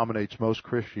what dominates most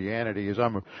Christianity, is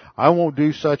I won't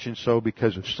do such and so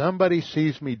because if somebody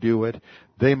sees me do it,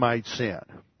 they might sin.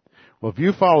 Well, if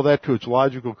you follow that to its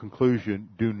logical conclusion,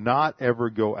 do not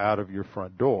ever go out of your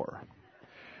front door.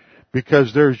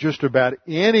 Because there's just about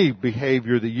any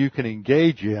behavior that you can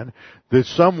engage in that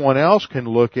someone else can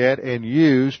look at and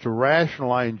use to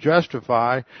rationalize and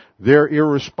justify their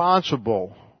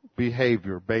irresponsible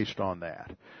behavior based on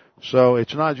that. So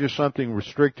it's not just something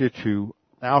restricted to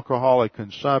alcoholic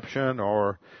consumption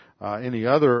or any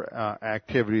other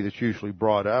activity that's usually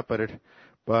brought up,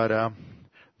 but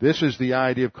this is the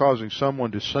idea of causing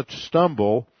someone to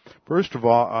stumble. First of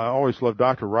all, I always loved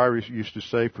Dr. Ryrie used to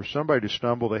say, for somebody to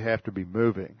stumble, they have to be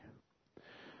moving.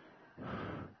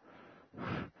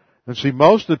 And see,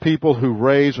 most of the people who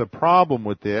raise a problem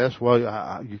with this,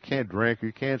 well, you can't drink, or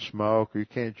you can't smoke, or you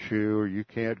can't chew, or you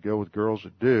can't go with girls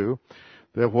that do,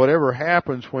 that whatever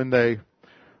happens when they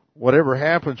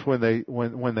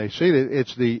see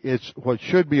it, it's what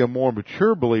should be a more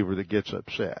mature believer that gets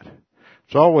upset.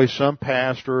 It's always some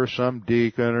pastor or some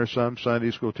deacon or some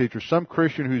Sunday school teacher, some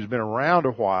Christian who's been around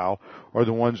a while are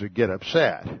the ones that get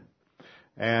upset.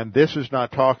 And this is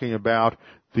not talking about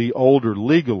the older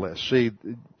legalists. See,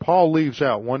 Paul leaves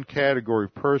out one category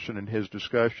of person in his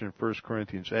discussion in 1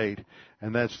 Corinthians 8,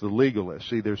 and that's the legalist.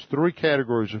 See, there's three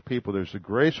categories of people. There's the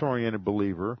grace-oriented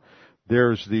believer,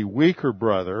 there's the weaker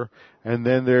brother, and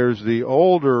then there's the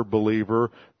older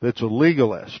believer that's a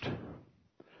legalist.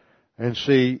 And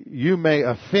see, you may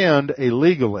offend a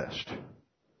legalist,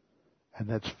 and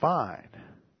that's fine.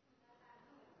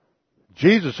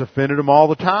 Jesus offended them all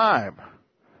the time.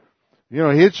 You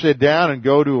know, he'd sit down and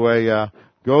go to a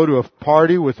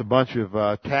party with a bunch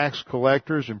of tax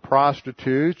collectors and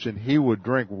prostitutes, and he would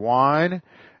drink wine,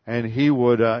 and he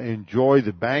would enjoy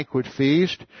the banquet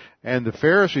feast. And the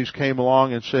Pharisees came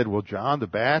along and said, well, John the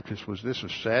Baptist was this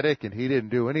ascetic, and he didn't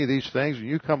do any of these things, and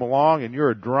you come along and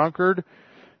you're a drunkard,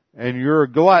 and you're a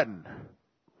glutton.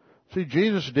 See,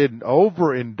 Jesus didn't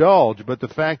overindulge, but the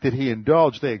fact that he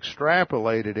indulged, they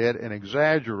extrapolated it and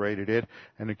exaggerated it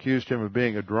and accused him of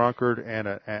being a drunkard and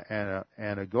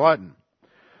a glutton.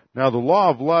 Now, the law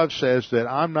of love says that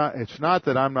it's not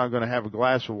that I'm not going to have a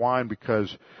glass of wine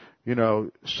because, you know,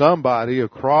 somebody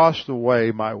across the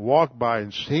way might walk by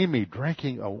and see me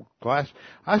drinking a glass.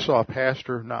 I saw a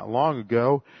pastor not long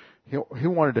ago. He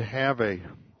wanted to have a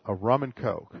rum and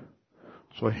coke.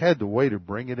 So I had the waiter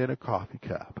bring it in a coffee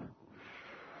cup.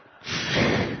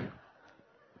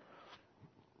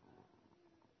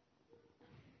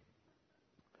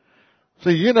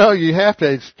 See, you know, you have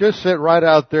to just sit right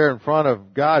out there in front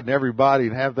of God and everybody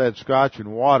and have that scotch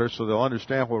and water so they'll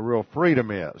understand what real freedom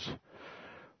is.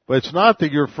 But it's not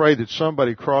that you're afraid that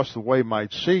somebody across the way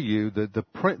might see you.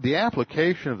 The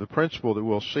application of the principle that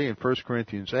we'll see in 1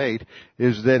 Corinthians 8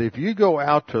 is that if you go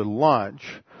out to lunch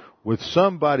with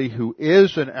somebody who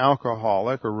is an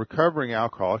alcoholic or recovering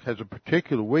alcoholic, has a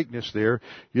particular weakness there,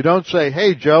 you don't say,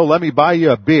 hey, Joe, let me buy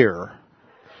you a beer.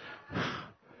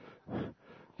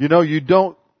 You know, you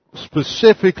don't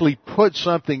specifically put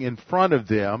something in front of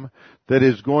them that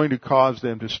is going to cause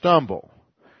them to stumble.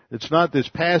 It's not this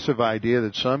passive idea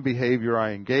that some behavior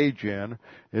I engage in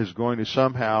is going to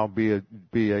somehow be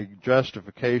a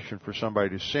justification for somebody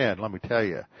to sin. Let me tell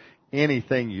you,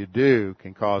 anything you do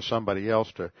can cause somebody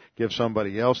else to give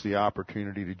somebody else the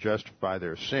opportunity to justify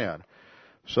their sin.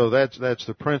 So that's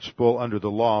the principle under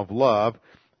the law of love,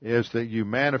 is that you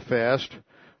manifest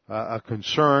a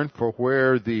concern for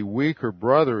where the weaker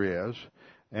brother is,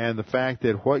 and the fact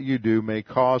that what you do may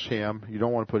cause him, you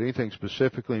don't want to put anything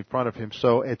specifically in front of him.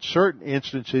 So at certain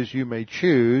instances you may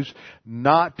choose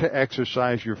not to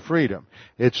exercise your freedom.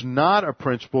 It's not a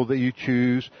principle that you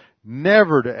choose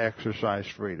never to exercise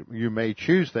freedom. You may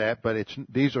choose that, but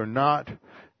these are not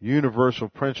universal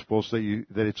principles that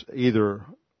it's either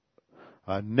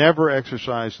never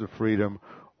exercise the freedom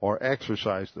or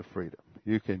exercise the freedom.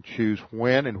 You can choose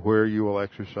when and where you will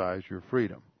exercise your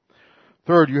freedom.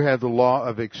 Third, you have the law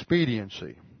of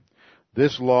expediency.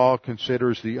 This law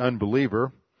considers the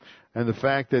unbeliever and the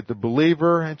fact that the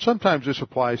believer, and sometimes this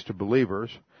applies to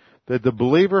believers, that the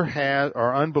believer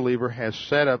or unbeliever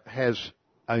has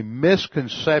a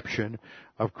misconception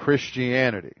of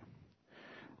Christianity.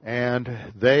 And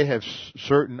they have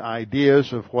certain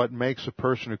ideas of what makes a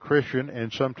person a Christian,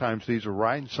 and sometimes these are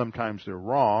right and sometimes they're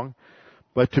wrong.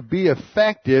 But to be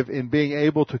effective in being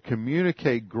able to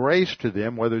communicate grace to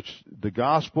them, whether it's the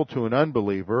gospel to an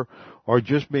unbeliever or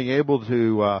just being able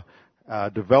to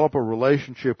develop a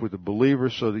relationship with a believer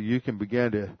so that you can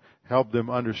begin to help them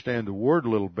understand the Word a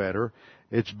little better,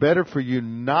 it's better for you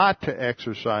not to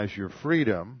exercise your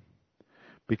freedom,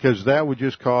 because that would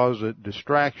just cause a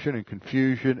distraction and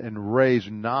confusion and raise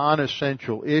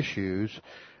non-essential issues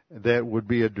that would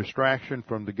be a distraction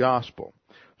from the gospel.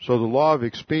 So the law of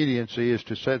expediency is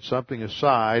to set something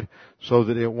aside so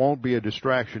that it won't be a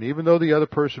distraction. Even though the other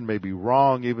person may be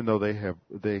wrong, even though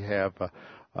they have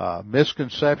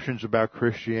misconceptions about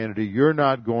Christianity, you're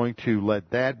not going to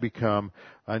let that become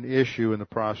an issue in the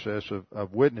process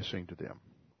of witnessing to them.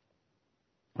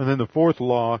 And then the fourth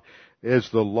law is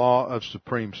the law of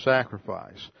supreme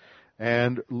sacrifice.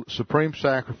 And supreme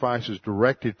sacrifice is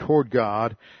directed toward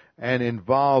God and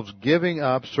involves giving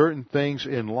up certain things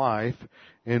in life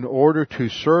in order to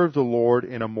serve the Lord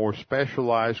in a more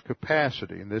specialized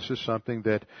capacity. And this is something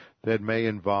that may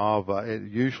involve,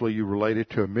 usually you relate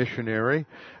it to a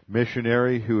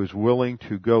missionary who is willing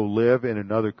to go live in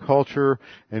another culture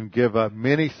and give up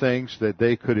many things that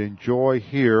they could enjoy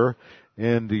here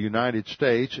in the United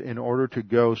States in order to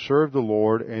go serve the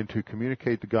Lord and to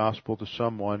communicate the gospel to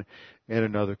someone in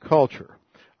another culture.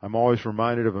 I'm always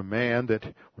reminded of a man that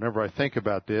whenever I think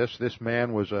about this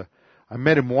man was I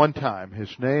met him one time.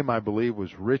 His name, I believe,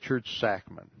 was Richard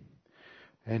Sackman.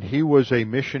 And he was a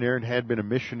missionary and had been a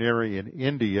missionary in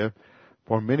India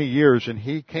for many years. And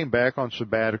he came back on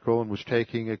sabbatical and was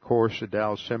taking a course at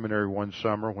Dallas Seminary one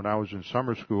summer when I was in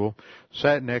summer school,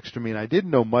 sat next to me, and I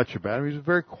didn't know much about him. He was a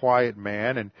very quiet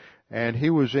man, and he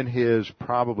was in his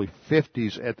probably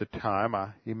 50s at the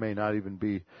time. He may not even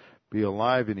be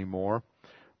alive anymore.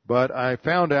 But I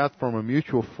found out from a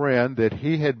mutual friend that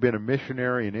he had been a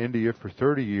missionary in India for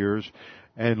 30 years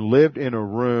and lived in a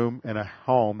room in a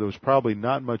home that was probably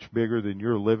not much bigger than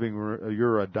your living room,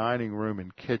 your dining room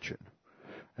and kitchen.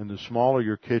 And the smaller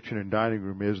your kitchen and dining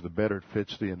room is, the better it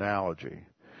fits the analogy.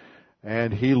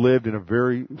 And he lived in a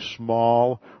very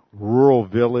small rural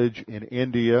village in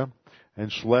India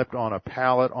and slept on a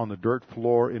pallet on the dirt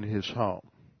floor in his home.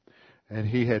 And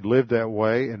he had lived that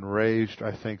way and raised,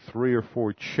 I think, 3 or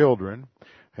 4 children,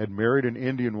 had married an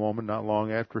Indian woman not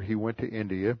long after he went to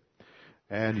India,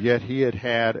 and yet he had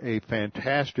had a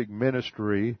fantastic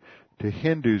ministry to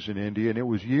Hindus in India, and it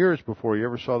was years before he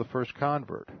ever saw the first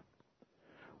convert.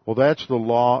 Well, that's the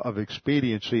law of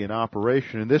expediency in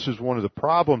operation, and this is one of the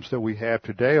problems that we have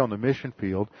today on the mission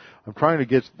field. I'm trying to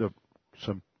get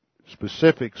some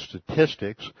specific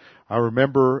statistics. I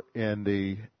remember in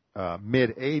the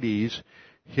mid-'80s,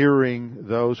 hearing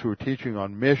those who were teaching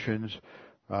on missions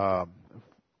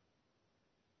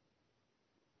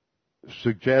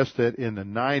suggest that in the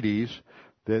 90s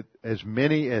that as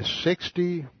many as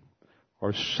 60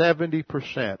 or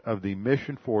 70% of the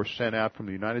mission force sent out from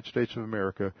the United States of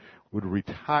America would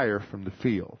retire from the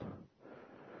field.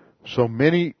 So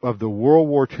many of the World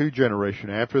War II generation,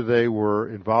 after they were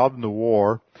involved in the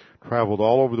war, traveled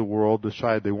all over the world,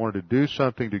 decided they wanted to do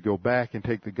something to go back and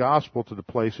take the gospel to the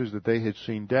places that they had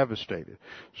seen devastated.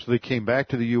 So they came back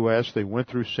to the U.S., they went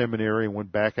through seminary and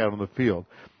went back out on the field.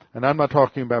 And I'm not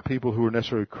talking about people who were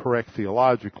necessarily correct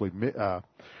theologically,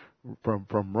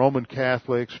 from Roman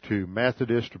Catholics to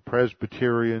Methodists to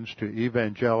Presbyterians to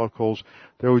evangelicals.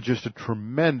 There was just a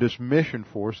tremendous mission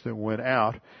force that went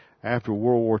out after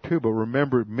World War II. But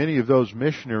remember, many of those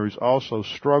missionaries also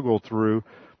struggled through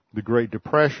the Great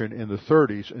Depression in the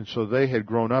 30s, and so they had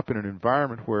grown up in an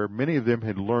environment where many of them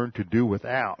had learned to do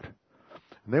without.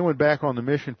 And they went back on the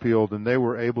mission field and they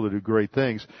were able to do great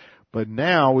things. But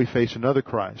now we face another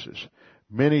crisis.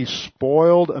 Many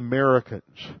spoiled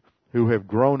Americans who have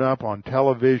grown up on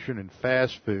television and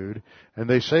fast food, and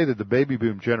they say that the baby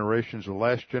boom generation is the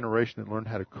last generation that learned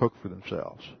how to cook for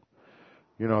themselves.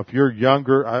 If you're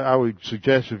younger, I would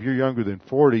suggest if you're younger than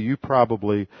 40, you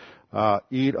probably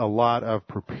eat a lot of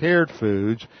prepared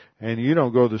foods, and you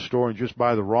don't go to the store and just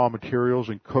buy the raw materials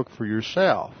and cook for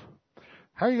yourself.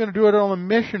 How are you going to do it on a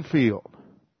mission field?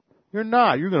 You're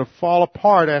not. You're going to fall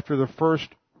apart after the first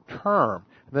term.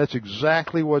 And that's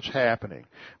exactly what's happening.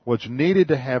 What's needed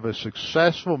to have a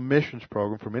successful missions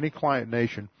program from any client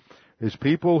nation is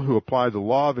people who apply the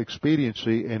law of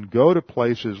expediency and go to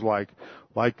places like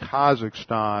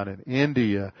Kazakhstan and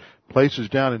India, places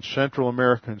down in Central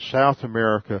America and South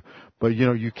America, but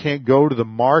you can't go to the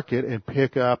market and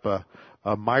pick up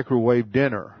a microwave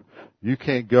dinner. You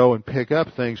can't go and pick up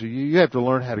things. You have to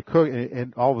learn how to cook,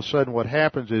 and all of a sudden what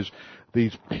happens is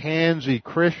these pansy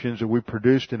Christians that we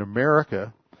produced in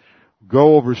America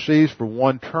go overseas for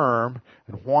one term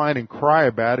and whine and cry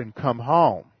about it and come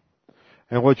home.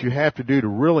 And what you have to do to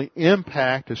really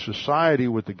impact a society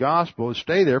with the gospel is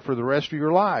stay there for the rest of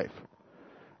your life.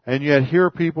 And yet here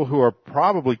are people who are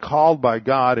probably called by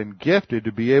God and gifted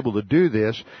to be able to do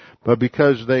this, but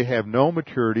because they have no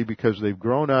maturity, because they've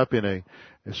grown up in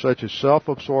such a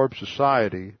self-absorbed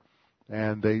society,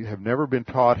 and they have never been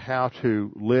taught how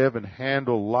to live and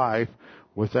handle life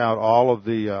without all of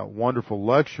the wonderful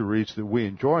luxuries that we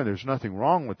enjoy, and there's nothing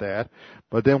wrong with that.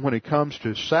 But then when it comes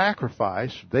to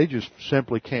sacrifice, they just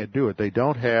simply can't do it. They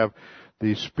don't have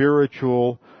the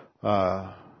spiritual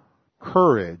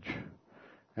courage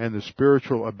and the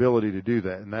spiritual ability to do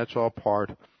that, and that's all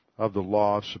part of the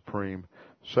law of supreme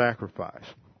sacrifice.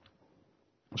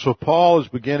 So Paul is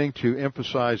beginning to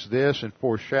emphasize this and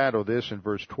foreshadow this in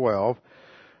verse 12,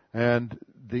 and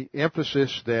the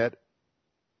emphasis that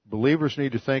believers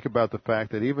need to think about the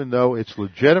fact that even though it's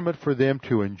legitimate for them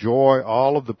to enjoy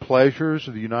all of the pleasures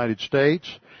of the United States,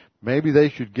 maybe they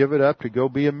should give it up to go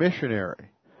be a missionary.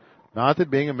 Not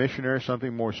that being a missionary is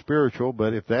something more spiritual,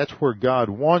 but if that's where God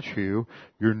wants you,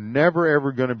 you're never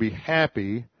ever going to be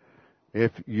happy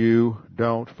if you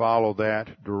don't follow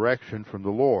that direction from the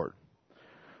Lord.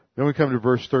 Then we come to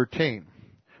verse 13.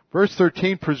 Verse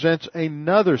 13 presents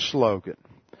another slogan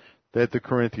that the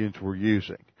Corinthians were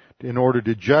using in order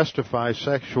to justify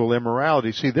sexual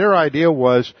immorality. See, their idea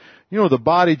was, the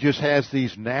body just has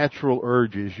these natural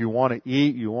urges. You want to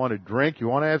eat, you want to drink, you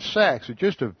want to have sex. It's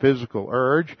just a physical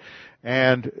urge,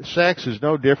 and sex is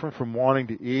no different from wanting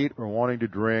to eat or wanting to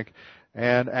drink.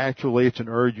 And actually, it's an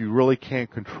urge you really can't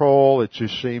control. It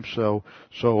just seems so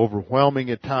overwhelming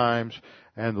at times.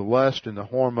 And the lust and the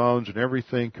hormones and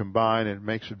everything combine, and it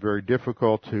makes it very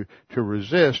difficult to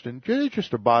resist. And it's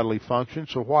just a bodily function,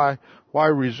 so why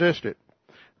resist it?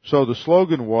 So the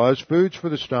slogan was, foods for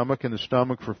the stomach and the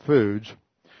stomach for foods.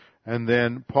 And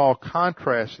then Paul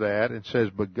contrasts that and says,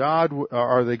 but God,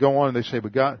 or they go on and they say,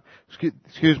 but God,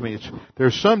 excuse me,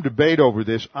 there's some debate over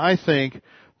this. I think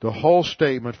the whole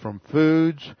statement from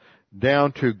foods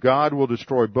down to God will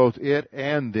destroy both it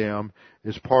and them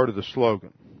is part of the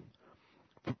slogan.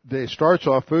 It starts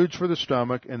off foods for the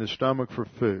stomach and the stomach for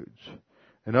foods.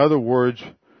 In other words,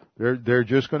 they're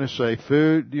just going to say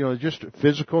food, just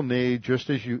physical need, just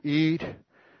as you eat,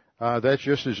 that's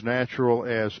just as natural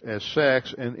as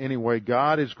sex. And anyway,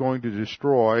 God is going to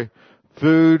destroy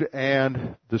food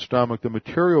and the stomach. The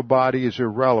material body is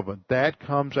irrelevant. That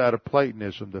comes out of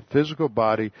Platonism. The physical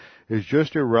body is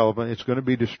just irrelevant. It's going to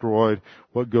be destroyed.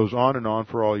 What goes on and on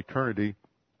for all eternity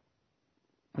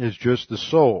is just the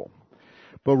soul.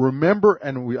 But remember,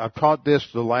 and I've taught this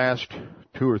the last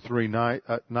 2 or 3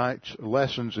 nights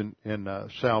lessons in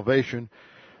salvation,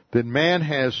 that man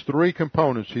has 3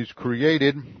 components. He's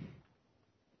created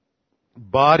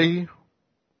body,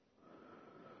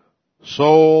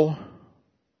 soul,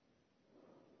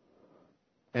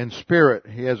 and spirit.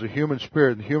 He has a human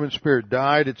spirit. The human spirit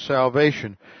died at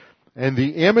salvation. And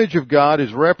the image of God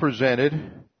is represented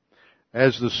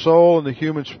as the soul and the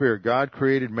human spirit. God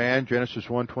created man, Genesis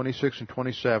 1:26 and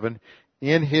 27,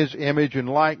 in His image and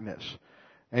likeness.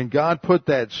 And God put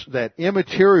that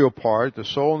immaterial part, the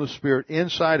soul and the spirit,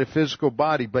 inside a physical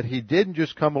body, but He didn't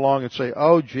just come along and say,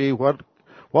 oh gee, what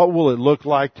will it look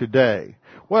like today?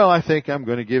 Well, I think I'm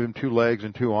going to give him 2 legs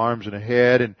and 2 arms and a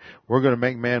head, and we're going to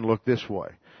make man look this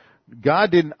way.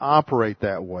 God didn't operate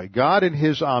that way. God in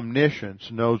His omniscience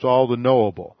knows all the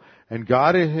knowable. And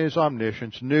God in His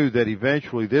omniscience knew that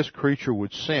eventually this creature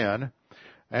would sin,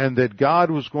 and that God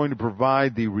was going to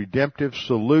provide the redemptive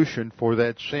solution for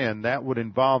that sin. That would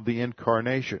involve the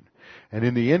incarnation. And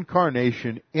in the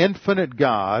incarnation, infinite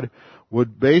God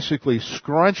would basically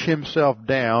scrunch Himself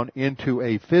down into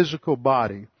a physical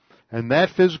body, and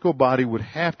that physical body would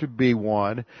have to be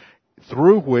one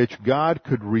through which God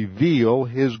could reveal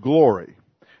His glory.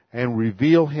 and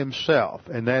reveal Himself.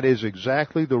 And that is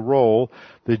exactly the role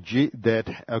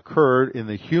that occurred in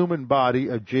the human body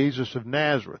of Jesus of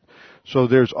Nazareth. So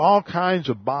there's all kinds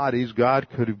of bodies God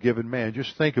could have given man.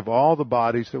 Just think of all the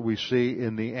bodies that we see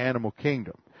in the animal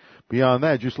kingdom. Beyond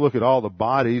that, just look at all the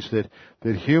bodies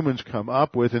that humans come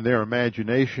up with in their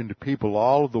imagination to people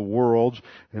all of the worlds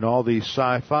in all these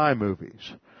sci-fi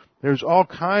movies. There's all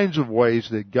kinds of ways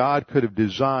that God could have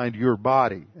designed your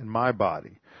body and my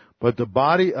body. But the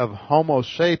body of Homo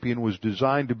sapien was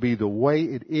designed to be the way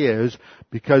it is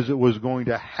because it was going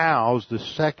to house the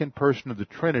second person of the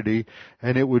Trinity,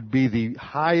 and it would be the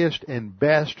highest and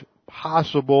best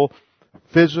possible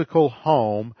physical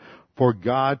home for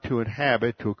God to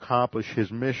inhabit, to accomplish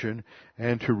His mission,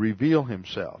 and to reveal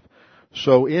Himself.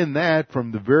 So in that,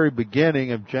 from the very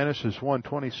beginning of Genesis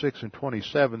 1:26 and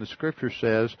 27, the Scripture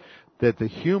says that the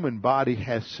human body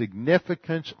has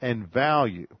significance and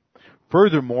value.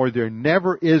 Furthermore, there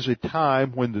never is a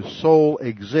time when the soul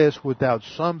exists without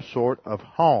some sort of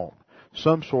home,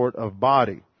 some sort of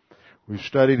body. We've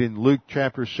studied in Luke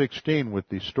chapter 16 with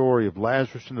the story of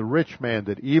Lazarus and the rich man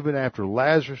that even after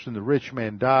Lazarus and the rich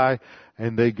man die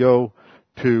and they go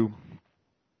to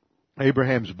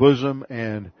Abraham's bosom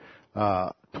and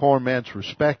torments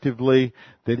respectively,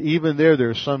 that even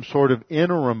there's some sort of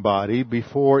interim body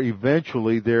before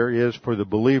eventually there is for the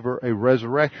believer a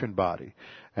resurrection body.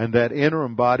 And that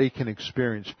interim body can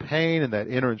experience pain, and that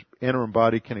interim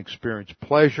body can experience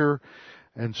pleasure.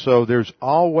 And so there's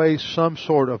always some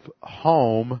sort of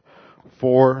home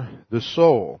for the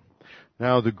soul.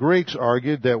 Now the Greeks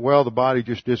argued that, well, the body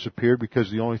just disappeared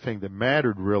because the only thing that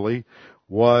mattered really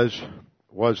was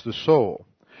the soul.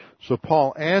 So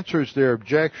Paul answers their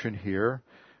objection here,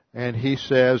 and he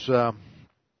says,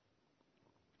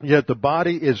 yet the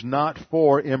body is not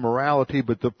for immorality,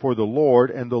 but for the Lord,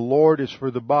 and the Lord is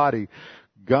for the body.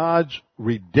 God's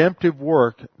redemptive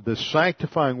work, the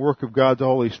sanctifying work of God the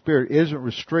Holy Spirit, isn't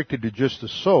restricted to just the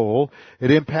soul. It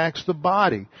impacts the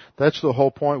body. That's the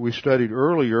whole point we studied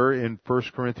earlier in 1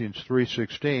 Corinthians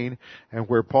 3:16, and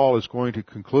where Paul is going to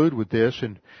conclude with this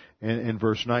in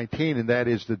verse 19, and that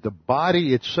is that the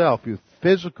body itself, your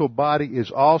physical body, is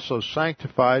also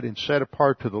sanctified and set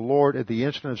apart to the Lord at the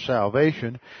instant of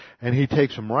salvation. And he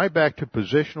takes them right back to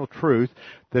positional truth,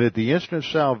 that at the instant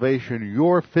of salvation,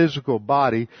 your physical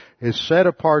body is set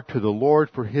apart to the Lord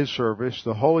for His service.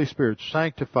 The Holy Spirit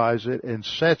sanctifies it and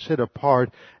sets it apart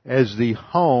as the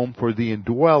home for the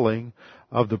indwelling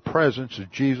of the presence of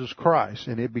Jesus Christ,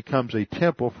 and it becomes a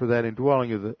temple for that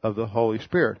indwelling of the Holy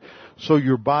Spirit. So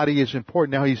your body is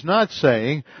important. Now he's not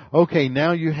saying, okay,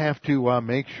 now you have to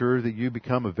make sure that you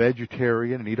become a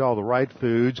vegetarian and eat all the right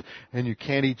foods, and you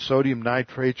can't eat sodium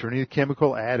nitrates or any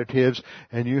chemical additives,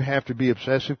 and you have to be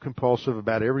obsessive compulsive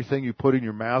about everything you put in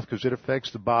your mouth because it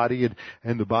affects the body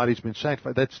and the body's been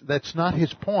sanctified. That's not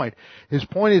his point. His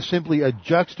point is simply a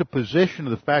juxtaposition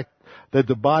of the fact that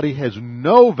the body has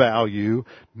no value,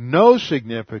 no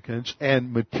significance,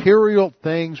 and material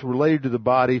things related to the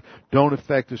body don't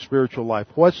affect the spiritual life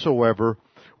whatsoever,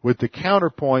 with the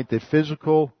counterpoint that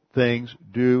physical things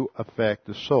do affect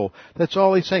the soul. That's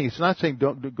all he's saying. He's not saying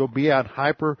don't go be out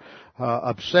hyper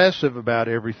obsessive about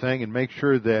everything and make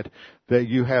sure that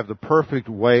you have the perfect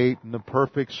weight and the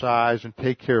perfect size and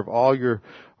take care of all your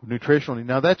nutritional needs.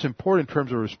 Now that's important in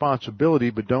terms of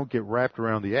responsibility, but don't get wrapped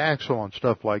around the axle on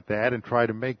stuff like that and try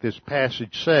to make this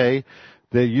passage say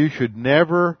that you should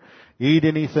never eat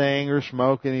anything or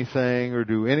smoke anything or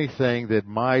do anything that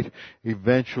might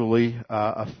eventually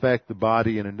affect the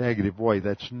body in a negative way.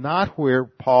 That's not where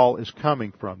Paul is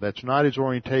coming from. That's not his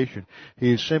orientation.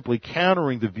 He is simply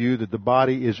countering the view that the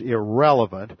body is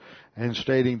irrelevant and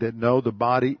stating that no, the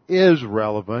body is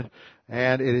relevant,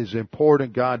 and it is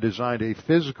important. God designed a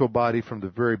physical body from the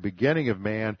very beginning of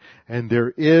man, and there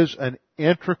is an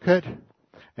intricate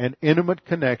and intimate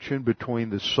connection between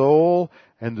the soul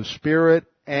and the spirit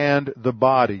and the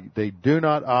body. They do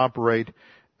not operate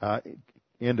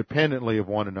independently of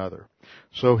one another.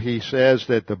 So he says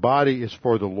that the body is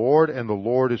for the Lord and the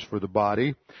Lord is for the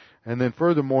body. And then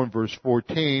furthermore in verse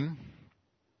 14,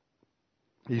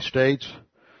 he states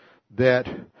that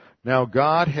now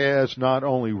God has not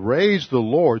only raised the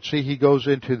Lord, see, he goes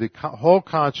into the whole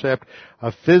concept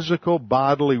of physical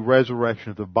bodily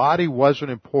resurrection. If the body wasn't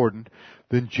important,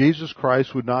 then Jesus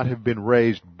Christ would not have been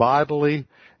raised bodily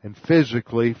and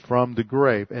physically from the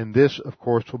grave. And this, of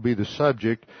course, will be the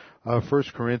subject of 1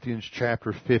 Corinthians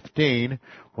chapter 15,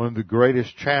 one of the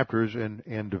greatest chapters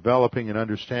in developing and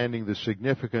understanding the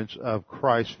significance of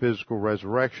Christ's physical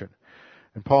resurrection.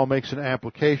 And Paul makes an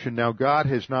application. Now God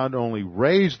has not only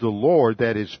raised the Lord,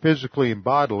 that is physically and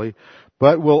bodily,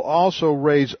 but will also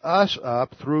raise us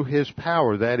up through His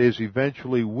power. That is,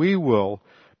 eventually we will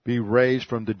be raised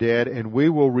from the dead and we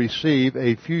will receive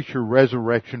a future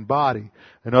resurrection body.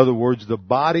 In other words, the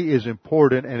body is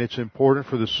important, and it's important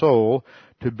for the soul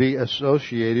to be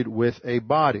associated with a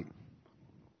body.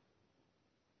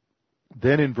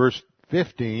 Then in verse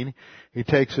 15, he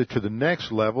takes it to the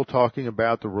next level, talking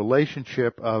about the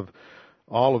relationship of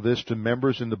all of this to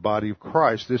members in the body of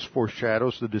Christ. This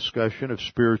foreshadows the discussion of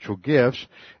spiritual gifts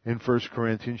in 1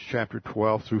 Corinthians chapter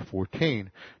 12 through 14.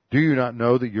 Do you not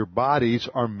know that your bodies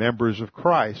are members of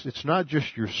Christ? It's not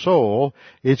just your soul,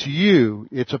 it's you.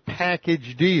 It's a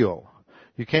package deal.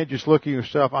 You can't just look at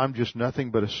yourself, I'm just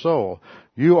nothing but a soul.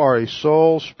 You are a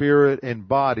soul, spirit, and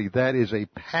body. That is a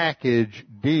package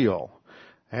deal.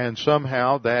 And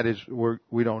somehow that is,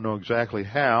 we don't know exactly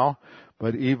how,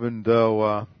 but even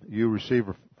though you receive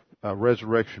a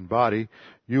resurrection body,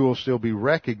 you will still be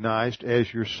recognized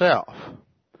as yourself.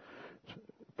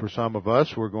 For some of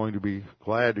us, we're going to be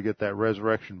glad to get that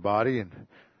resurrection body and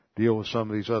deal with some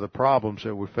of these other problems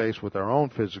that we face with our own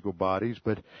physical bodies,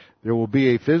 but there will be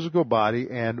a physical body,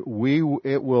 and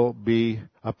it will be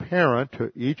apparent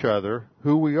to each other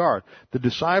who we are. The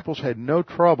disciples had no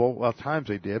trouble, well, at times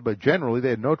they did, but generally they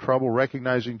had no trouble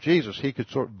recognizing Jesus. He could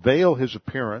sort of veil His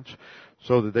appearance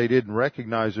so that they didn't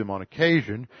recognize Him on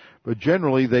occasion, but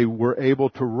generally they were able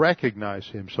to recognize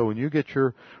Him. So when you get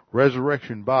your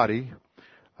resurrection body,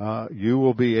 you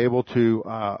will be able to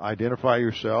identify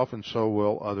yourself, and so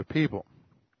will other people.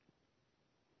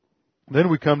 Then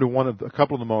we come to a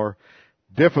couple of the more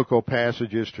difficult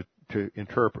passages to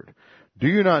interpret. Do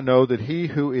you not know that he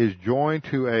who is joined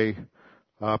to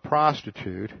a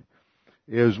prostitute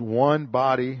is one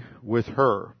body with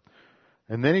her?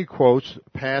 And then he quotes a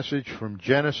passage from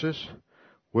Genesis,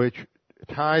 which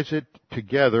ties it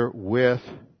together with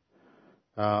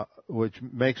which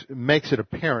makes it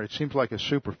apparent. It seems like a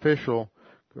superficial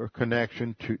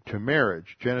connection to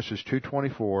marriage. Genesis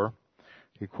 2:24,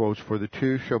 he quotes, "For the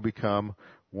two shall become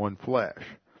one flesh."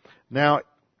 Now,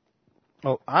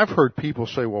 I've heard people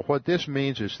say, well, what this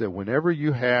means is that whenever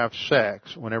you have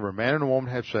sex, whenever a man and a woman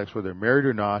have sex, whether they're married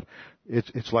or not,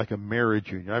 it's like a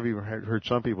marriage union. I've even heard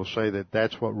some people say that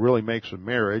that's what really makes a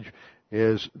marriage,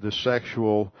 is the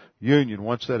sexual union.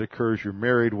 Once that occurs, you're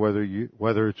married, whether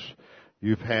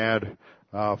you've had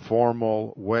a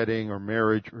formal wedding or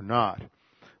marriage or not.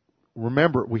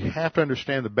 Remember, we have to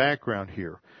understand the background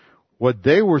here. What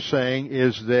they were saying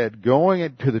is that going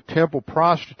into the temple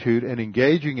prostitute and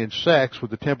engaging in sex with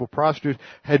the temple prostitute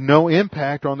had no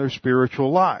impact on their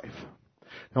spiritual life.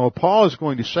 Now, what Paul is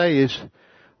going to say is,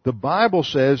 the Bible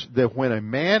says that when a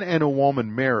man and a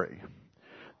woman marry,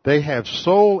 they have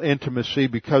soul intimacy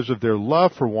because of their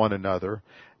love for one another,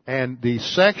 and the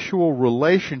sexual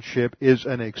relationship is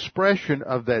an expression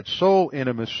of that soul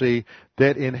intimacy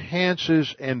that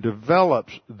enhances and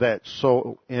develops that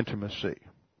soul intimacy.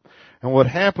 And what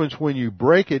happens when you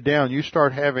break it down, you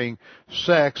start having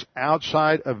sex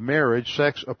outside of marriage,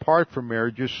 sex apart from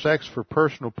marriage, just sex for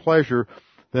personal pleasure,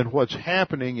 then what's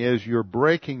happening is you're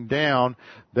breaking down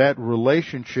that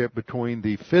relationship between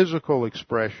the physical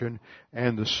expression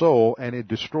and the soul, and it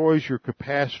destroys your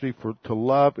capacity to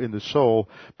love in the soul,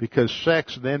 because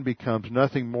sex then becomes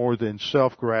nothing more than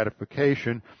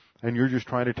self-gratification, and you're just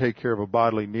trying to take care of a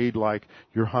bodily need, like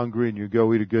you're hungry and you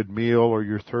go eat a good meal, or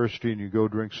you're thirsty and you go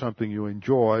drink something you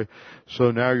enjoy.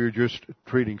 So now you're just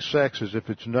treating sex as if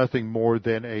it's nothing more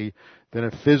than a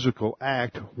physical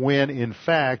act, when in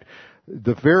fact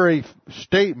the very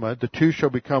statement, the two shall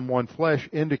become one flesh,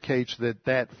 indicates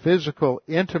that physical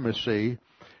intimacy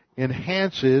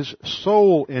enhances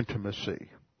soul intimacy.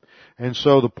 And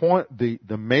so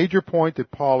the major point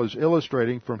that Paul is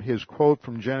illustrating from his quote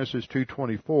from Genesis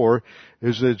 2:24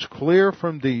 is that it's clear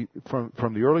from the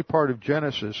early part of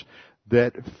Genesis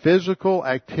that physical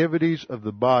activities of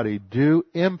the body do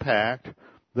impact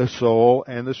the soul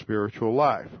and the spiritual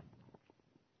life.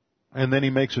 And then he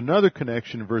makes another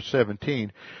connection in verse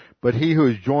 17. But he who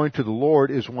is joined to the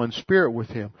Lord is one spirit with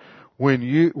him. When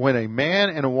a man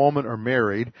and a woman are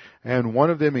married and one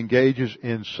of them engages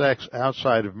in sex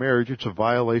outside of marriage, it's a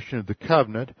violation of the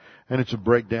covenant and it's a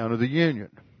breakdown of the union.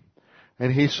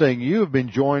 And he's saying you have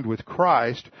been joined with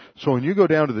Christ, so when you go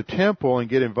down to the temple and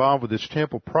get involved with this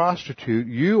temple prostitute,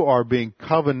 you are being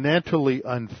covenantally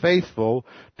unfaithful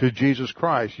to Jesus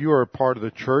Christ. You are a part of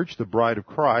the church, the bride of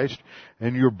Christ,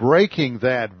 and you're breaking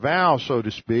that vow, so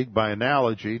to speak, by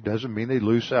analogy. Doesn't mean they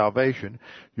lose salvation.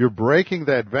 You're breaking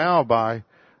that vow by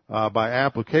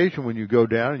application when you go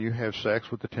down and you have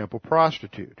sex with the temple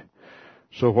prostitute.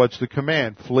 So what's the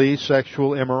command? Flee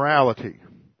sexual immorality.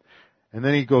 And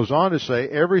then he goes on to say,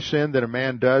 every sin that a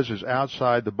man does is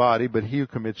outside the body, but he who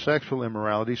commits sexual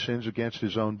immorality sins against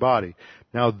his own body.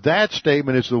 Now that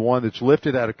statement is the one that's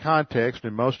lifted out of context,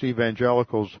 and most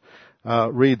evangelicals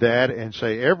read that and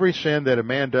say, every sin that a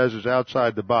man does is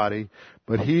outside the body,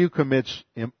 but he who commits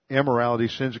immorality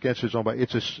sins against his own body.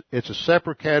 It's a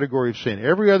separate category of sin.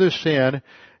 Every other sin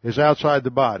is outside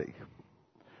the body.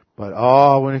 But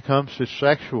when it comes to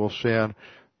sexual sin,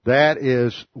 that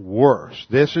is worse.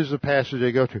 This is the passage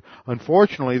they go to.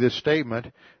 Unfortunately, this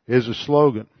statement is a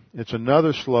slogan. It's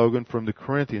another slogan from the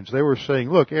Corinthians. They were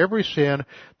saying, look, every sin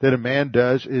that a man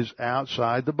does is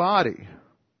outside the body.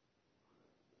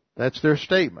 That's their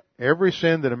statement. Every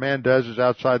sin that a man does is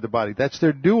outside the body. That's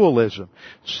their dualism.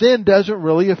 Sin doesn't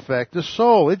really affect the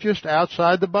soul. It's just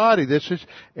outside the body.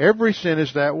 Every sin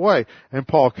is that way. And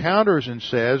Paul counters and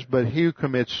says, but he who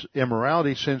commits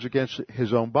immorality sins against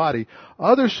his own body.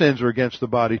 Other sins are against the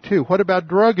body too. What about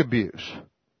drug abuse?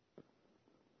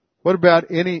 What about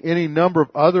any number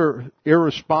of other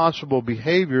irresponsible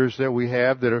behaviors that we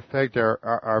have that affect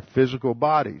our physical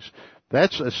bodies?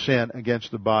 That's a sin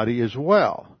against the body as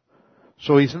well.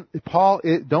 So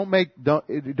don't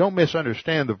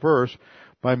misunderstand the verse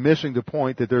by missing the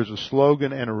point that there's a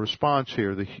slogan and a response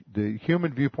here. The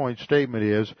human viewpoint statement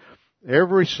is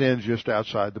every sin's just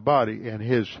outside the body,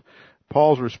 and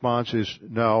Paul's response is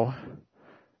no.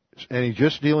 And he's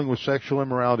just dealing with sexual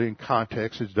immorality in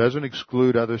context. It doesn't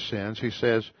exclude other sins. He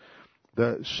says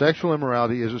the sexual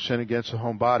immorality is a sin against the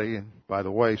home body, and by the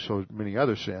way, so many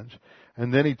other sins.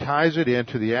 And then he ties it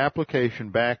into the application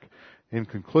back in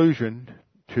conclusion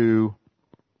to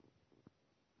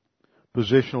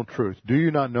positional truth. Do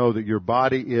you not know that your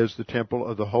body is the temple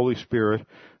of the Holy Spirit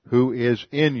who is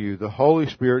in you? The Holy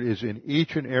Spirit is in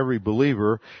each and every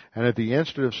believer, and at the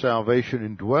instant of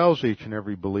salvation indwells each and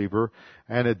every believer,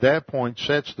 and at that point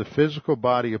sets the physical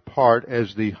body apart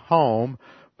as the home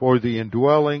for the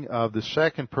indwelling of the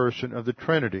second person of the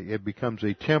Trinity. It becomes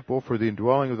a temple for the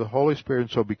indwelling of the Holy Spirit,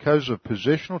 and so because of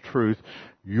positional truth,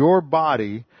 your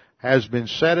body has been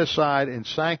set aside and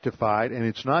sanctified, and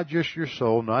it's not just your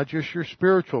soul, not just your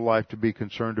spiritual life to be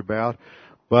concerned about,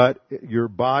 but your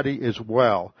body as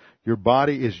well. Your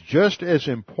body is just as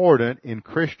important in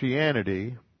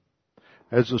Christianity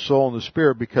as the soul and the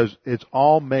spirit because it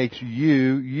all makes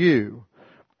you, you.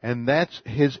 And that's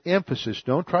his emphasis.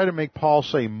 Don't try to make Paul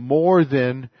say more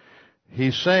than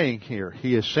he's saying here.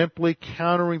 He is simply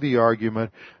countering the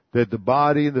argument that the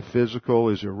body and the physical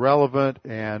is irrelevant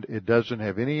and it doesn't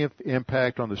have any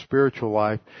impact on the spiritual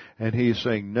life. And he is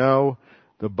saying, no,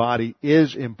 the body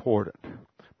is important.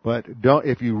 But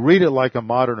if you read it like a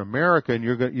modern American,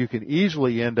 you can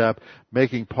easily end up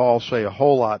making Paul say a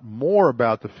whole lot more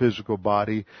about the physical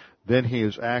body than he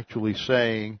is actually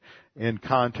saying in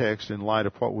context in light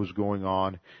of what was going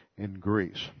on in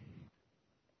Greece.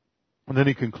 And then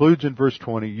he concludes in verse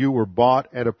 20, you were bought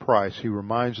at a price. He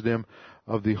reminds them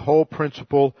of the whole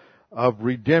principle of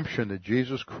redemption, that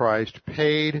Jesus Christ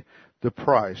paid the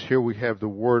price. Here we have the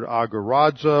word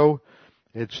agorazo.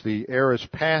 It's the aorist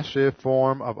passive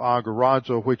form of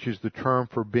agorazo, which is the term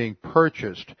for being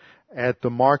purchased at the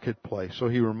marketplace. So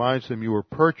he reminds them you were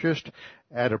purchased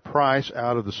at a price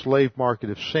out of the slave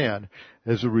market of sin.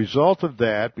 As a result of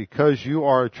that, because you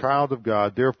are a child of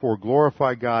God, therefore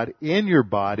glorify God in your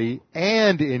body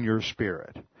and in your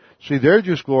spirit. See, they're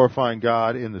just glorifying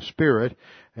God in the spirit,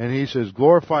 and he says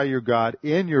glorify your God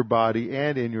in your body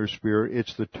and in your spirit.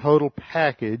 It's the total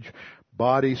package,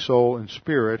 body, soul, and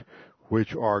spirit,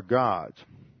 which are God's.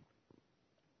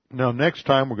 Now, next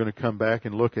time we're going to come back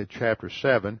and look at chapter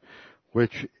 7,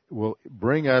 which will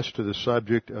bring us to the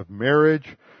subject of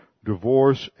marriage,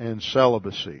 divorce, and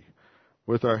celibacy.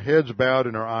 With our heads bowed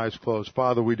and our eyes closed,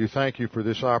 Father, we do thank you for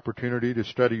this opportunity to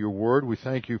study your word. We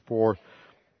thank you for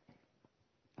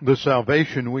the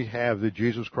salvation we have that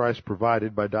Jesus Christ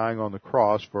provided by dying on the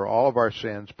cross for all of our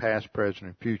sins, past, present,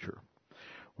 and future.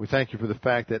 We thank you for the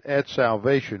fact that at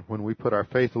salvation, when we put our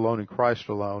faith alone in Christ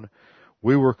alone,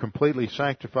 we were completely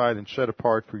sanctified and set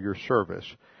apart for your service,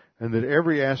 and that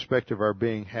every aspect of our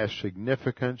being has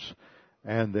significance,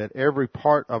 and that every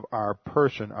part of our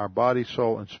person, our body,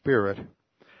 soul, and spirit,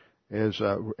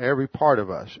 every part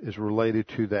of us is related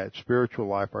to that spiritual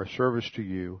life, our service to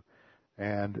you,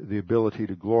 and the ability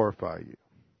to glorify you.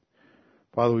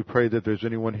 Father, we pray that there's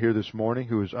anyone here this morning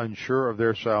who is unsure of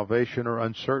their salvation or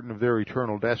uncertain of their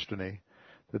eternal destiny,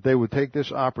 that they would take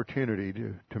this opportunity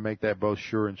to make that both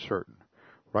sure and certain.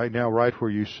 Right now, right where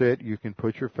you sit, you can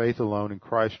put your faith alone in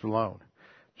Christ alone.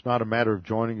 It's not a matter of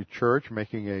joining a church,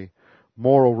 making a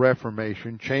moral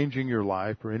reformation, changing your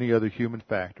life, or any other human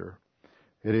factor.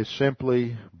 It is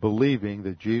simply believing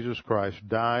that Jesus Christ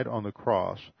died on the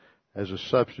cross as a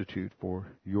substitute for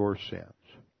your sins.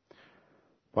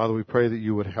 Father, we pray that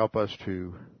you would help us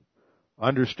to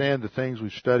understand the things we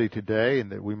study today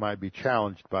and that we might be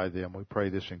challenged by them. We pray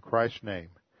this in Christ's name.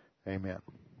 Amen.